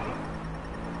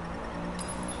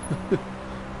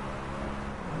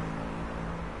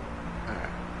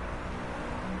 Alright.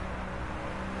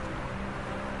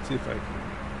 See if I can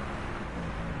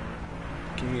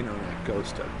locking in on that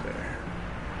ghost up there.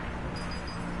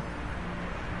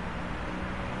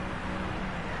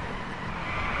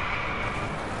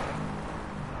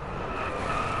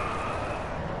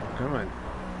 Come on.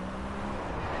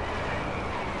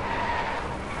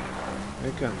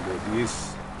 Here come,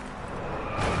 babies.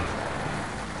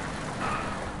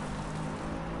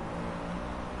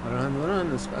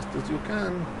 Run as fast as you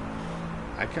can.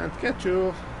 I can't get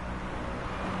you.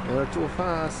 You're too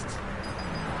fast.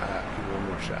 Ah, give me one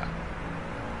more shot.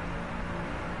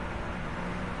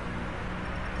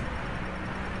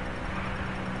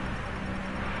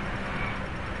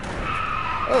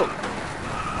 Oh!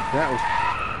 That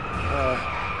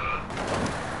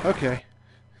was... okay.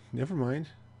 Never mind.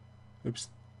 Oops.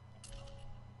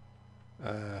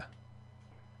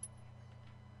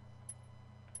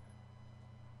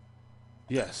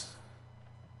 Yes.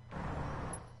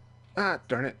 Ah,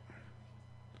 darn it.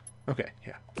 Okay,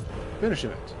 yeah. Finish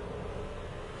it.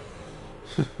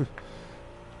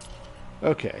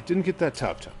 Okay, didn't get that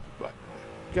top, but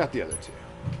got the other two.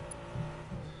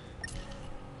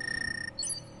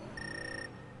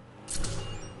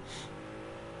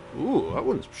 Ooh, that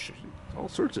one's all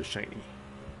sorts of shiny.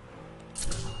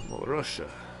 Well,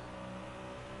 Russia.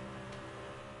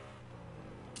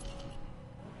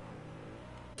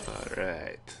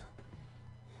 Alright.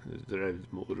 Let's drive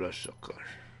the more Russia car.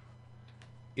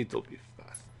 It'll be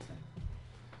fast.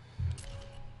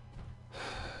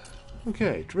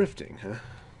 Okay, drifting, huh?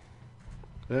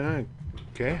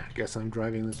 Okay, I guess I'm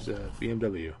driving this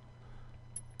BMW.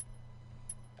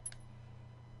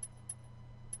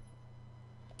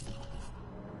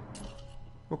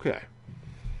 Okay.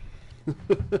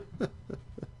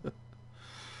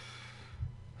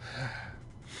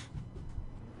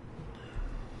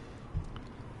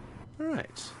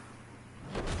 Alright.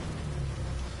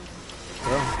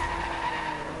 Well,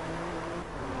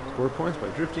 score points by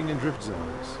drifting in drift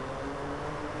zones.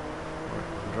 Or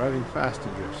driving fast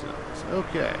in drift zones.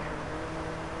 Okay.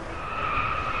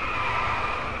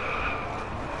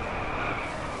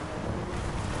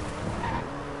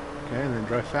 Okay, and then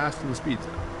drive fast in the speed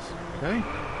zones. Okay.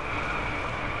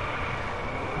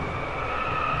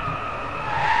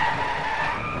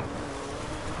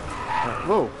 Alright,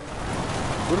 whoa.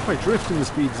 What if I drift in the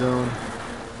speed zone?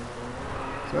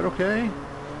 Is that okay?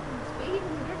 Speed in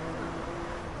the drift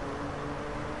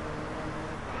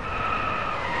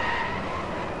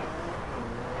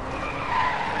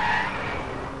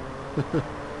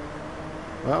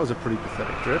Well, that was a pretty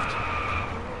pathetic drift.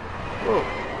 Whoa.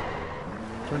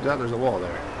 Turns out there's a wall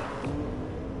there.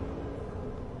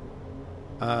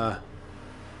 I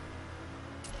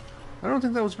don't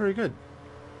think that was very good.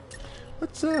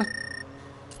 Let's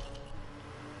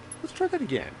try that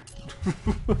again.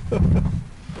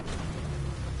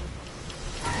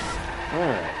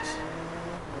 Alright.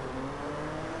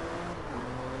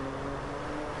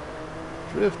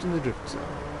 Drift in the drift zone.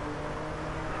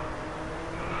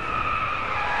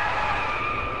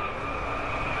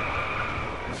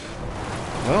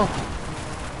 Well,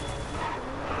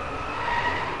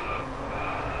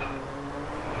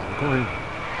 I'm going.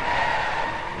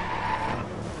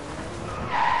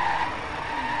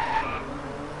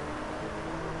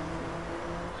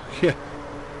 Yeah,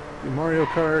 Mario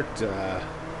Kart,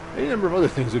 any number of other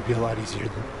things would be a lot easier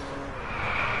than.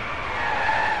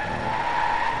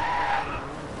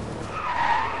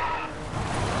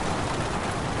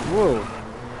 Whoa.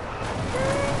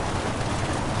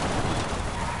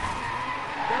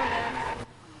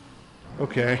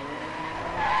 Okay.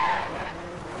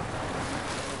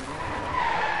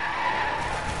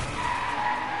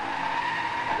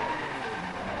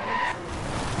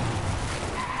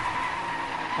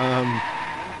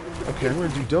 Okay, I'm gonna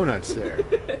do donuts there.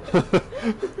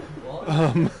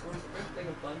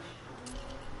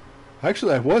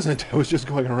 Actually, I wasn't. I was just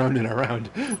going around and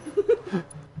around.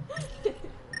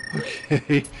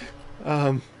 Okay.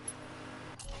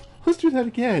 Let's do that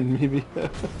again, maybe.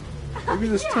 Maybe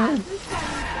this time. This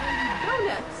time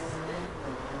donuts.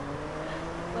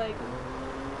 Like.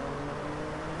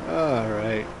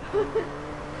 Alright.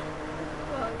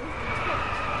 Well,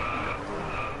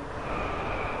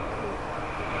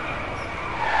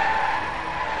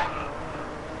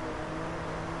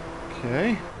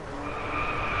 Okay.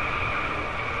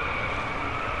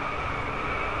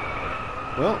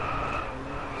 Well,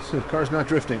 so the car's not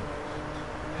drifting.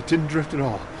 It didn't drift at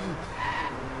all.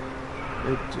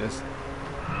 It just...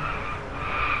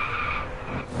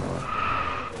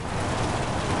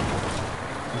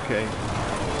 Okay.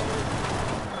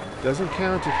 Doesn't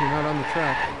count if you're not on the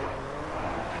track.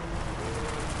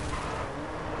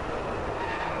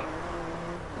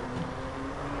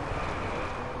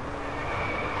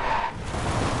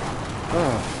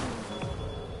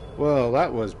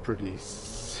 that was pretty...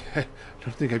 I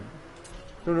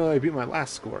don't know I beat my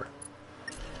last score.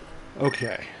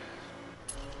 Okay.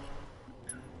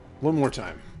 One more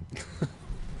time. I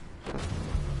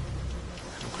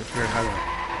don't quite figure out how to...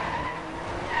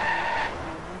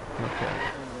 Okay.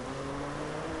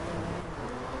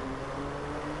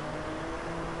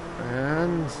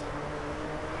 And...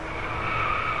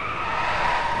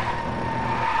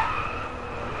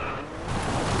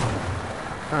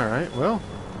 Alright, well...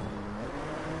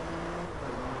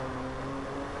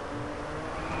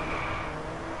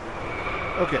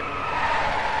 Okay.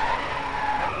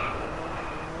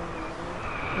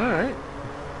 Alright.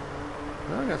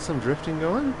 Well, I got some drifting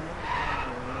going.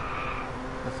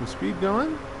 Got some speed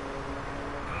going.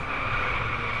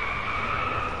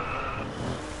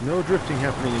 No drifting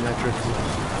happening in that drift zone.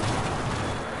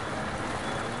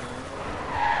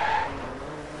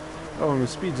 Oh, in the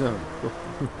speed zone. Go,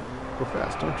 go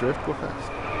fast. Don't drift. Go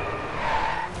fast.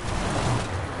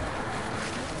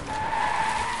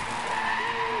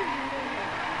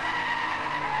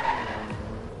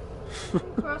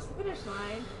 Across the finish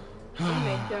line, you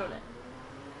made donut.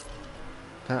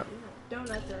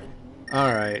 Donuts are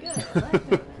all right. good. I like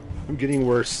donuts. I'm getting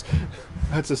worse.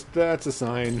 That's a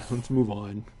sign. Let's move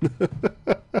on.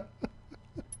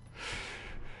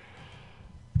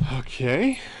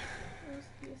 Okay. Supposed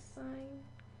to be a sign.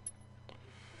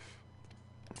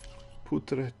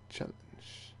 Putre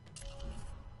challenge.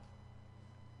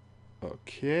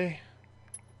 Okay.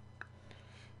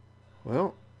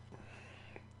 Well,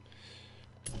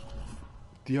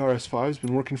 the RS5's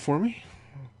been working for me.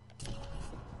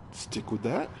 Stick with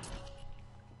that.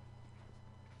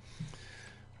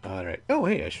 Alright. Oh,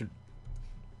 hey, I should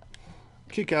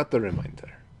kick out the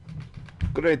reminder.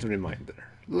 Great reminder.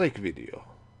 Like video.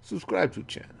 Subscribe to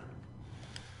channel.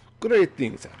 Great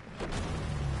things happen.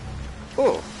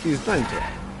 Oh, he's time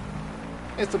trial.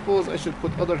 I suppose I should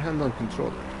put other hand on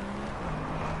controller.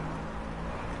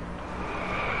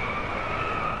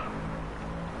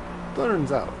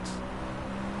 Turns out,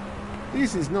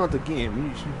 this is not a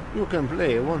game you can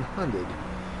play one-handed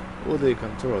with a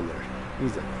controller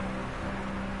easily.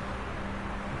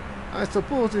 I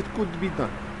suppose it could be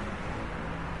done.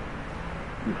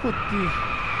 You put the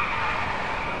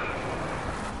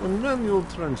on manual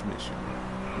transmission.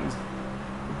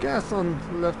 Gas on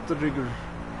left trigger,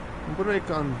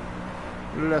 brake on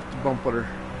left bumper.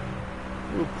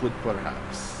 You could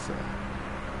perhaps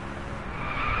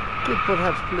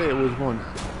play with one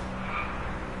hand.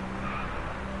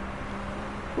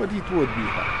 But it would be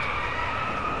hard.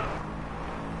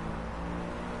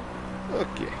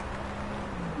 Okay.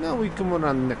 Now we come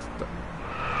around next time.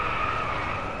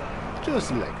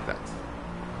 Just like that.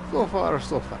 So far,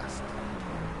 so fast.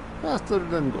 Faster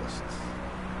than ghosts.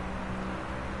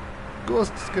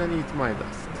 Ghosts can eat my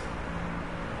dust.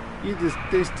 It is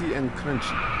tasty and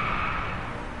crunchy.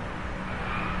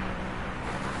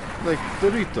 Like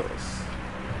Doritos.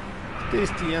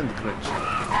 Tasty and crunchy.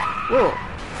 Whoa!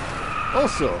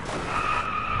 Also,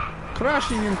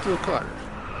 crashing into a car.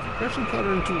 Crashing car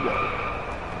into a wall.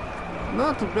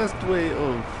 Not the best way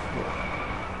of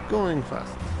going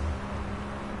fast.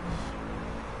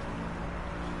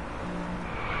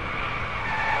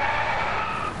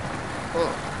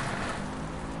 Oh.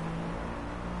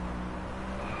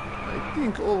 I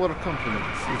think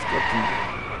overconfidence has gotten me.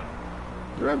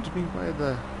 Grabbed me by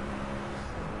the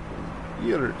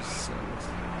ears and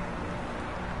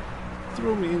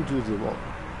threw me into the wall.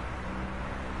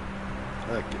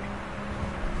 Okay.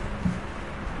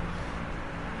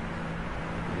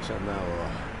 We shall now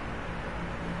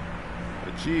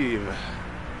achieve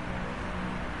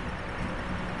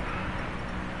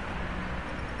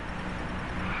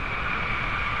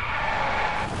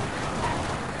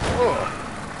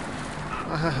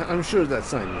I'm sure that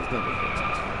sign was not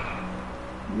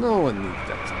important. No one needs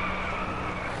that sign.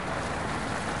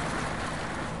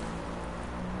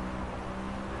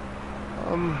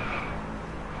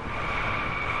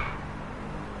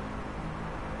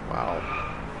 Wow.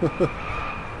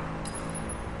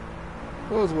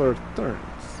 Those were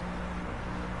turns.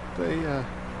 I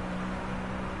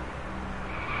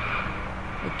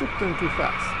took them too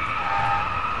fast.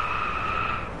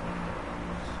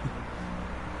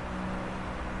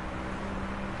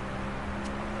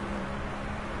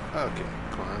 Okay,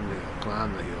 climb the hill,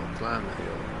 climb the hill, climb the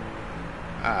hill.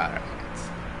 Alright.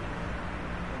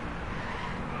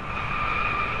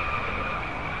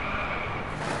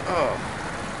 Oh,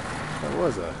 that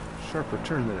was a sharper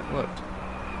turn than it looked.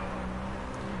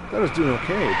 That was doing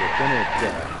okay, but then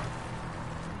it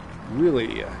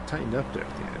really tightened up there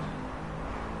at the end.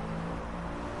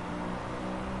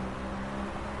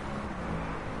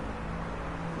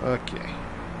 Okay.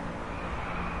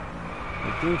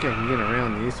 I think I can get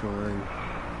around this one.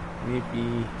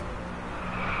 Maybe.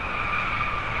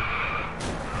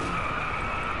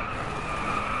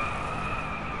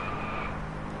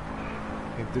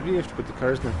 I drift, but the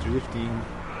car's not drifting.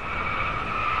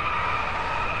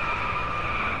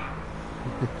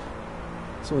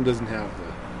 This one doesn't have the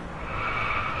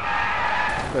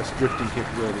best drifting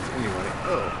capabilities anyway.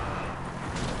 Oh.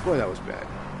 Boy, that was bad.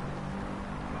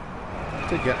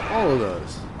 Take out all of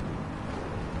those.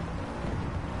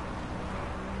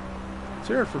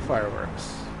 Cheer for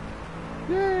fireworks.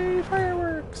 Yay,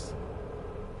 fireworks!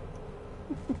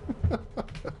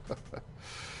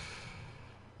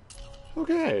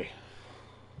 Okay.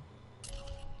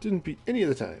 Didn't beat any of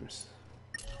the times.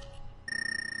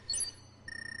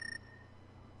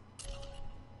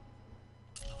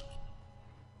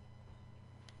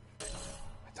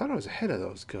 I thought I was ahead of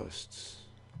those ghosts.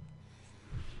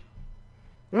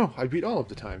 No, I beat all of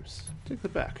the times. Take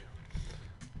that back.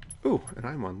 Ooh, and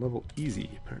I'm on level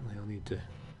easy. Apparently I'll need to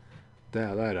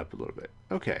dial that up a little bit.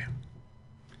 Okay.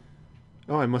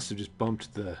 Oh, I must have just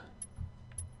bumped the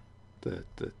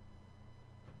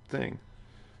thing.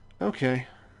 Okay.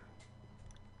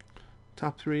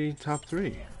 Top three.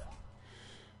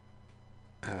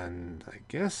 And I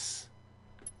guess...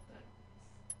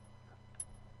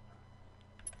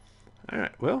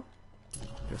 Alright, well,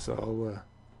 guess I'll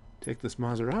take this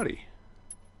Maserati.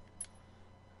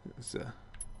 It's,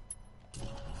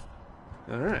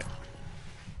 alright.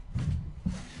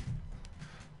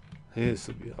 This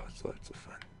will be lots of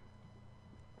fun.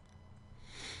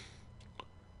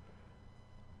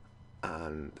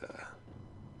 And,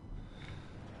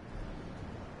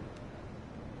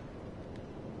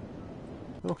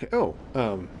 okay,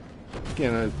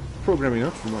 again, a programming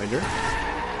up reminder.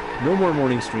 No more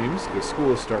morning streams because school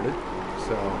has started.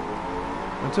 So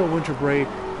until winter break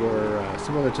or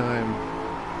some other time,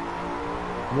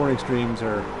 morning streams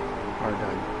are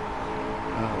done.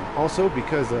 Also,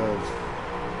 because of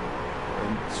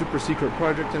a super secret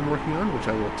project I'm working on, which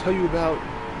I will tell you about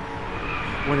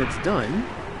when it's done.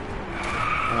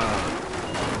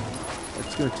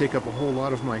 It's going to take up a whole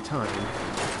lot of my time.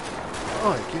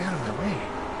 Oh, get out of my way!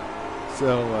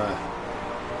 So.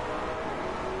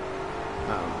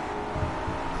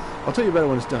 I'll tell you about it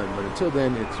when it's done, but until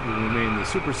then, it will remain the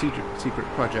super secret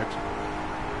project.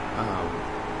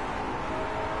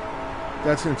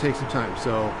 That's going to take some time.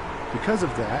 So, because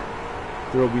of that,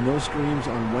 there will be no streams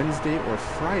on Wednesday or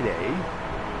Friday,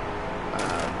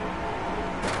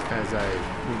 as I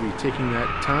will be taking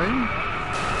that time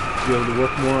to be able to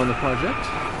work more on the project.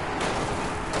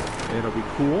 It'll be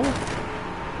cool.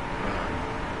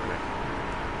 I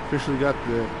officially got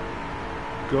the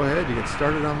go-ahead to get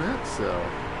started on that, so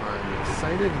I'm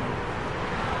excited,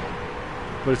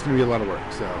 but it's going to be a lot of work,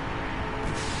 so.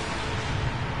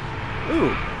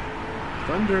 Ooh,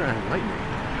 thunder and lightning.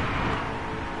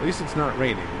 At least it's not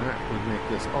raining. That would make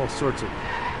this all sorts of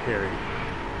hairy.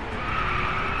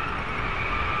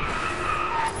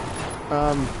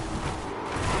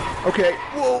 Okay,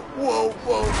 whoa,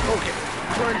 okay,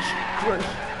 crunch.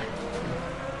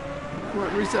 Come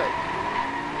on, reset.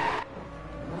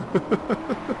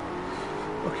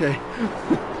 Okay.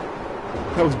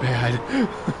 That was bad.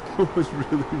 That was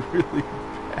really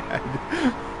bad.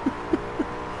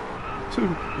 So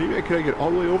maybe could I get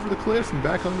all the way over the cliffs and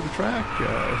back onto the track?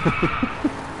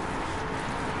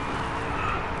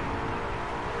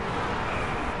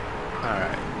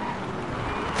 Alright.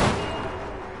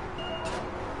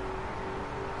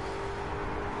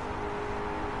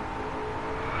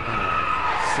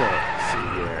 So, let's see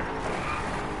here.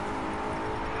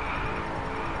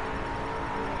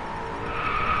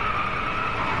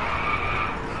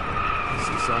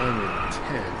 So I'm in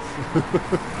 10th.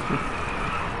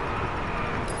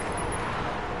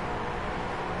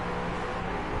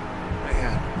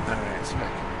 Man, alright, so I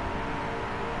can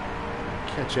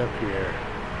catch up here.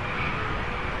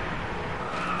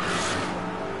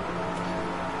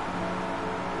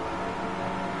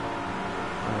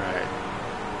 Alright.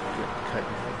 Good cut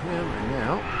from him, and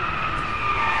now.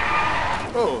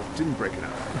 Oh, didn't break it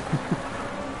out.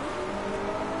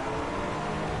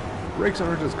 Brakes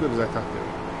aren't as good as I thought they were.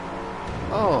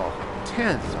 Oh,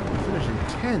 10th. I'm finishing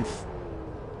 10th.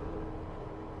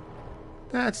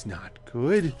 That's not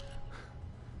good.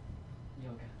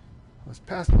 I was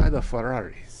passed by the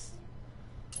Ferraris.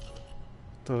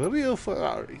 The real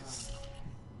Ferraris.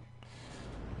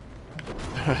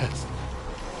 Let's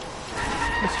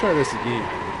try this again.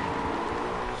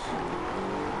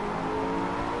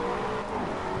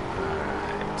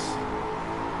 Alright.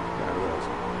 Got a little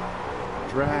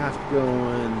draft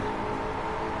going.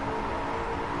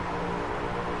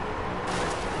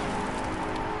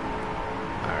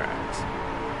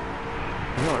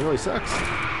 You know what really sucks?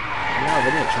 Now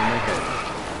the itch on my head.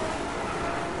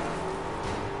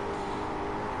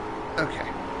 Okay.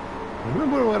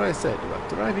 Remember what I said about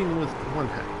driving with one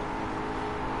hand.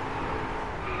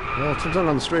 Well, it turns out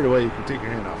on the straightaway you can take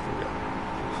your hand off the wheel.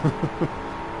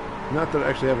 Not that I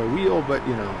actually have a wheel, but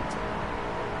you know.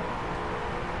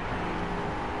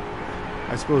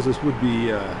 I suppose this would be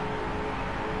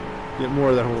get more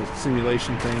of that whole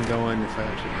simulation thing going if I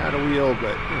actually had a wheel,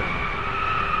 but you know,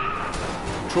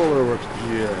 controller works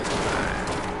just fine.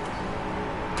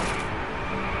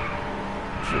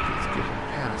 I'm sure if it's getting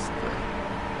past the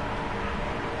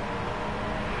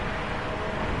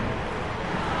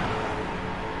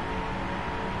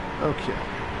okay.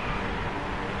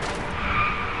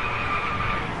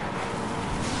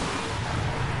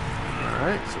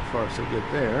 Alright, so far so good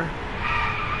there.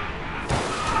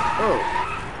 Oh!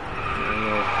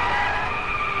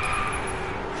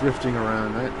 Drifting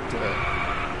around that.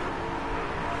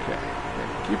 Okay.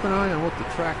 Keep an eye on what the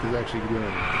track is actually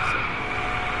doing.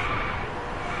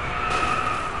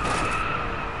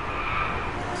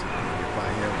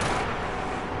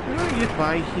 Did I get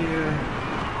by here?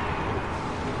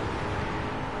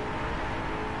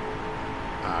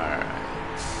 Alright.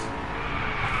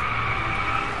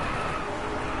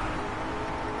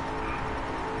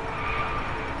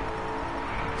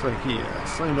 It's like he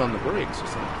slammed on the brakes or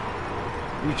something.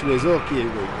 Which was okay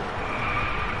with it.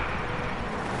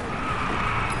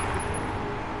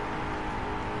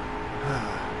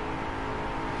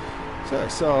 So I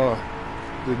saw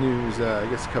the news, I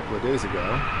guess a couple of days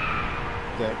ago,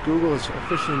 that Google has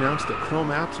officially announced that Chrome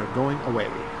apps are going away.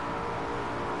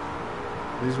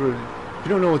 These were, if you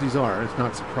don't know what these are, it's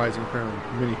not surprising, apparently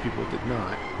many people did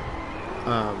not.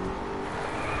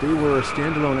 They were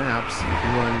standalone apps you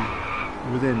can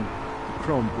run within the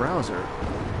Chrome browser.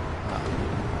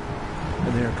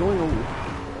 And they're going over,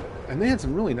 and they had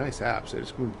some really nice apps. They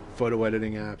just photo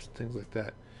editing apps, things like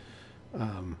that.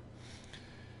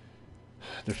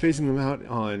 They're phasing them out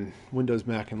on Windows,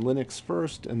 Mac, and Linux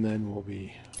first, and then we'll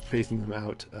be phasing them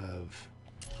out of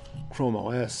Chrome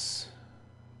OS.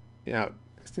 Yeah,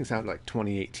 this thing's out like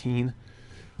 2018,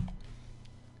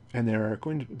 and they're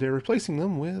replacing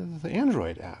them with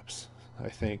Android apps. I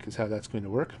think is how that's going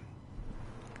to work,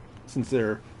 since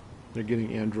they're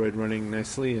getting Android running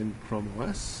nicely in Chrome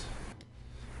OS,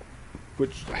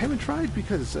 which I haven't tried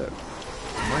because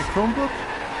my Chromebook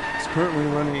is currently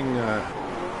running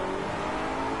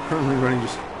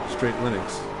just straight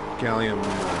Linux, Gallium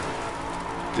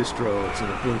distro. It's in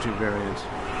a Bluetooth variant,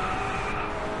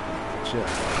 which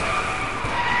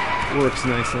works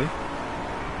nicely.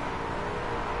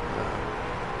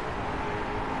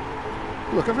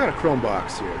 Look, I've got a Chrome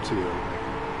box here too.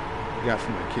 I got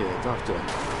for my kids. I'll have to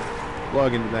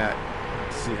log into that,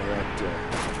 see how that.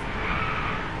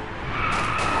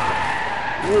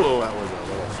 Whoa, that was a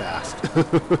little fast.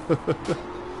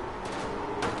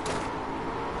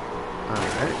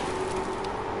 Alright.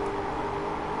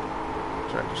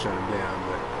 Tried to shut him down,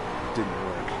 but it didn't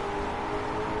work.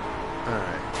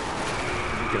 Alright.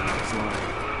 Get on this line.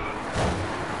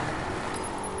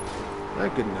 Not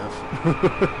good enough.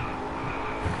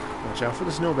 Watch out for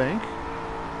the snowbank.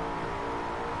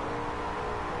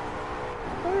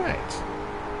 Alright.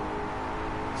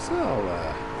 So,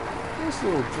 nice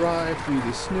little drive through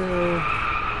the snow.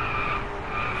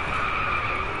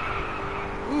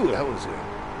 Ooh, that was good.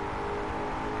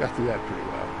 Got through that pretty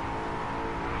well.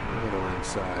 A little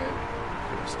inside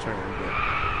first turn, but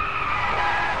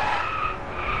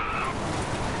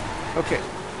okay.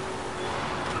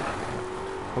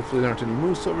 Hopefully there aren't any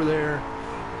moose over there.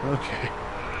 Okay.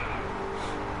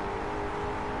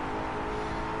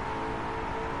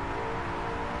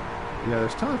 Yeah,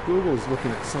 there's talk Google is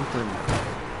looking at something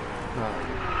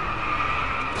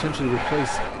potentially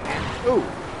replace. Oh,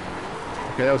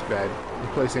 okay, that was bad.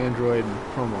 Replace Android and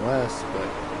Chrome OS, but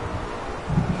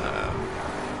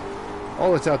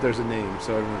all that's out there is a name,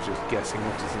 so everyone's just guessing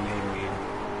what does the name mean.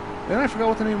 And I forgot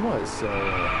what the name was, so I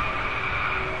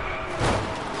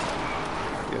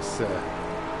guess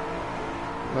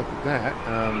luck with that.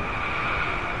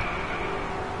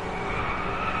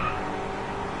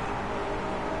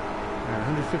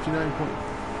 159 point.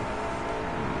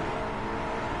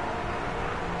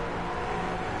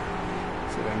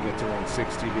 See if I can get to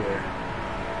 160 here.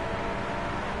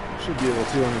 Should be able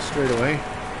to on the straightaway.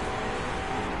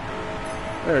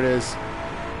 There it is.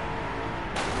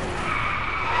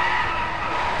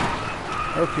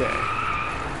 Okay.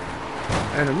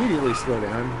 And immediately slow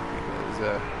down because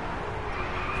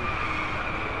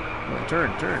well, turn.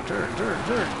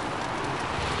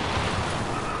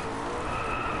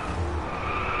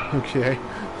 Okay.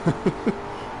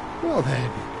 Well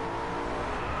then.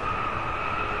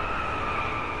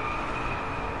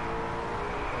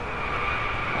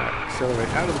 Alright, accelerate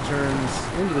out of the turns,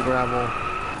 into the gravel.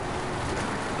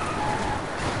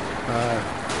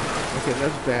 Okay,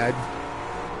 that's bad.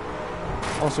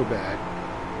 Also bad.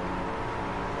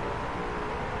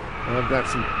 Well, I've got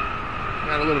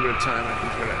a little bit of time. I can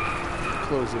try to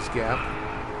close this gap.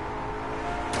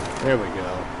 There we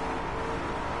go.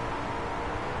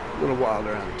 A little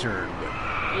wilder on the turn, but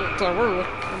It's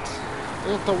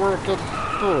working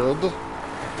good.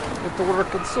 It's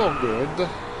working so good.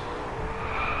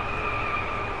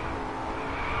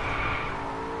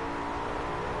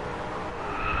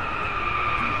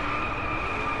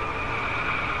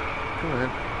 come on.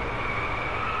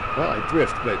 Well, I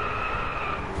drift, but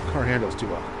the car handles too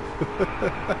well.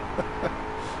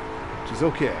 Which is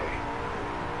okay.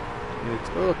 It's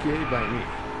okay by me.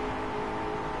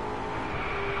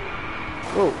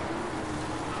 Whoa.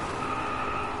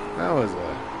 That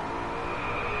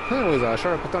was a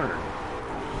sharp turn.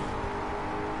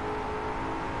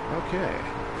 Okay.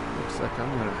 Looks like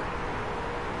I'm gonna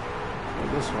pull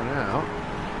this one out.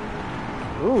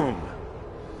 Boom.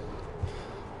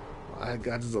 I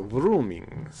got the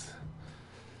vroomings.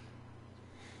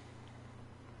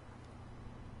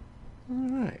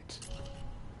 Alright.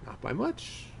 Not by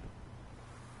much.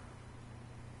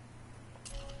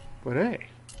 But hey.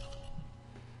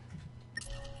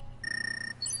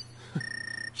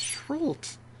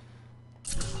 Schrolt.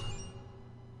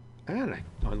 And I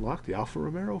unlocked the Alfa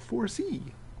Romero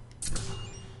 4C.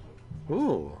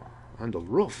 Oh, on the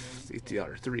roof,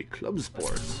 CTR3 Club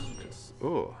Sports.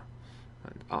 Oh,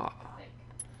 and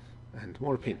and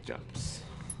more paint jobs.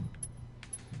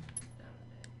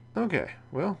 Okay,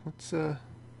 well, let's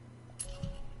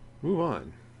move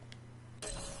on.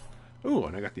 Oh,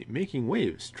 and I got the Making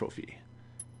Waves trophy.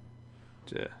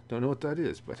 Don't know what that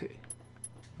is, but hey.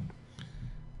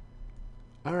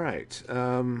 Alright,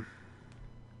 alright,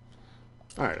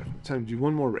 time to do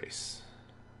one more race.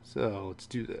 So, let's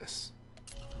do this.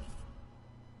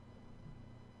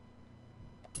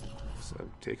 So,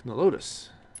 I'm taking the Lotus.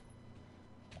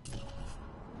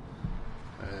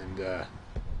 And,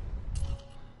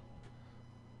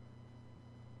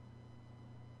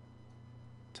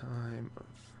 time of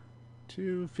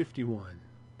 2:51.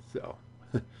 So,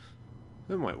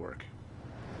 that might work.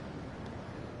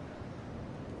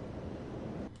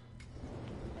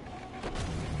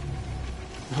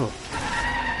 Oh,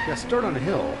 yeah, start on a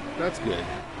hill. That's good.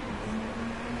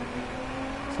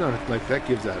 It's not like that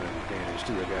gives out an advantage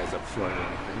to the guys up front or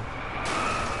anything.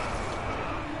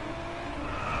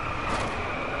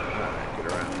 Alright, get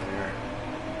around there.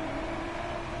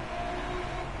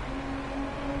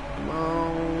 Come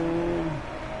on.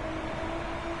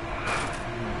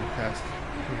 Past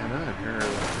Hannah and her.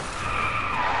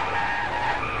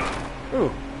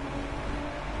 Oh.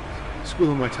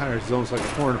 Squealing my tires is almost like a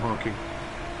horn honking.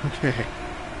 Okay.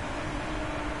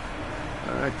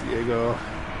 Alright, Diego.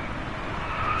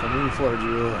 Coming for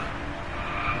you.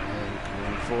 And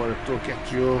coming for to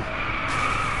get you.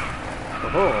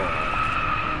 Oh.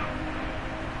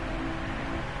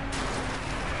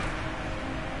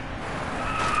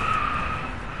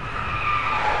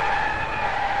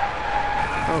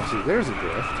 Oh, see, there's a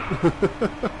drift.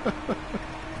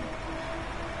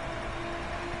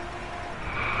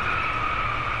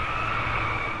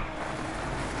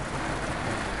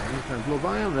 Blow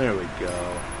by him. There we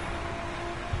go.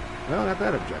 Well, got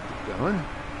that objective going.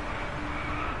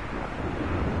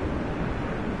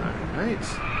 Alright.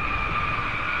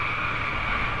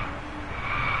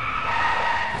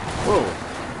 Whoa.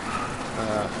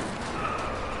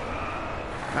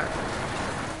 That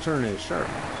turn is sharp.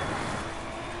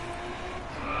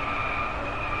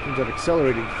 Seems that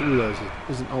accelerating through those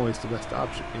isn't always the best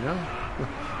option, you know?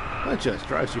 That just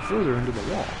drives you further into the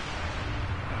wall.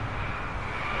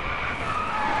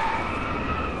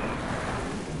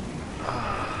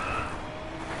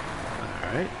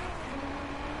 Alright.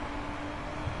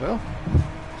 Well,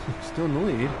 still in the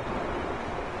lead.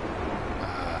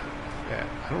 Yeah,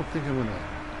 I don't think I'm gonna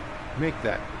make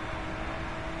that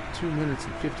 2 minutes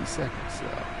and 50 seconds,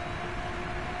 though.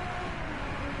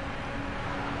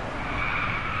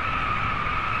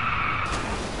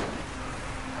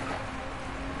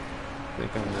 I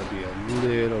think I'm gonna be a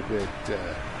little bit,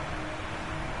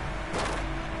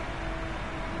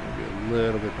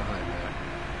 behind that.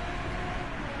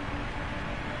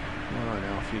 Come on,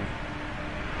 Alfie.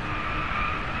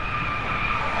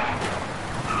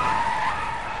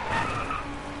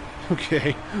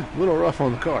 Okay, a little rough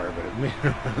on the car, but it made it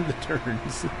around the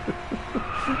turns.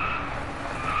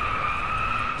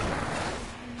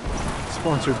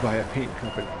 sponsored by a paint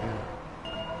company. Yeah.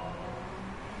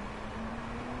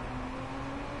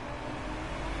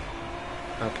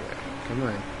 Okay, come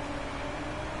on.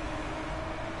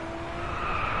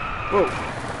 Whoa!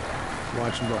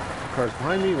 Watching the cars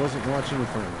behind me, wasn't watching in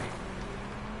front of me.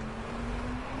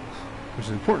 Which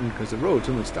is important because the road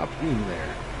suddenly stopped being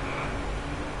there.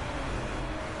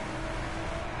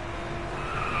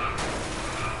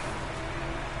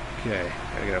 Okay,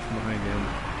 gotta get up from behind him.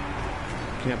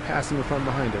 Can't pass him if I'm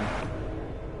behind him.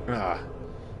 Ah.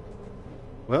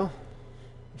 Well.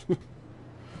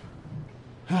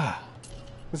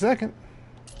 A second.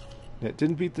 It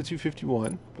didn't beat the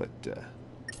 251, but,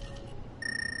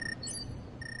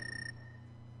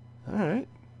 alright.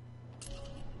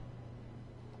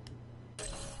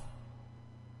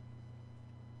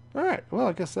 Alright, well,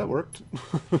 I guess that worked.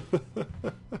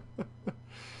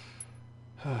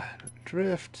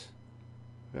 Drift,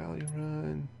 value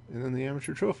run, and then the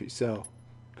amateur trophy. So,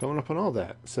 coming up on all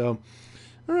that. So,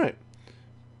 alright.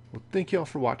 Well, thank you all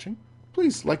for watching.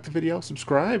 Please like the video,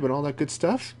 subscribe, and all that good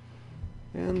stuff.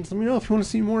 And let me know if you want to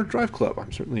see more Driveclub.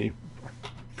 I'm certainly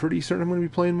pretty certain I'm going to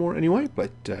be playing more anyway,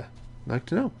 but I'd like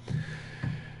to know.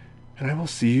 And I will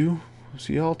see you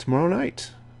all tomorrow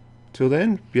night. Till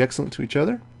then, be excellent to each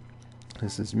other.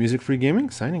 This is Music Free Gaming,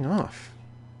 signing off.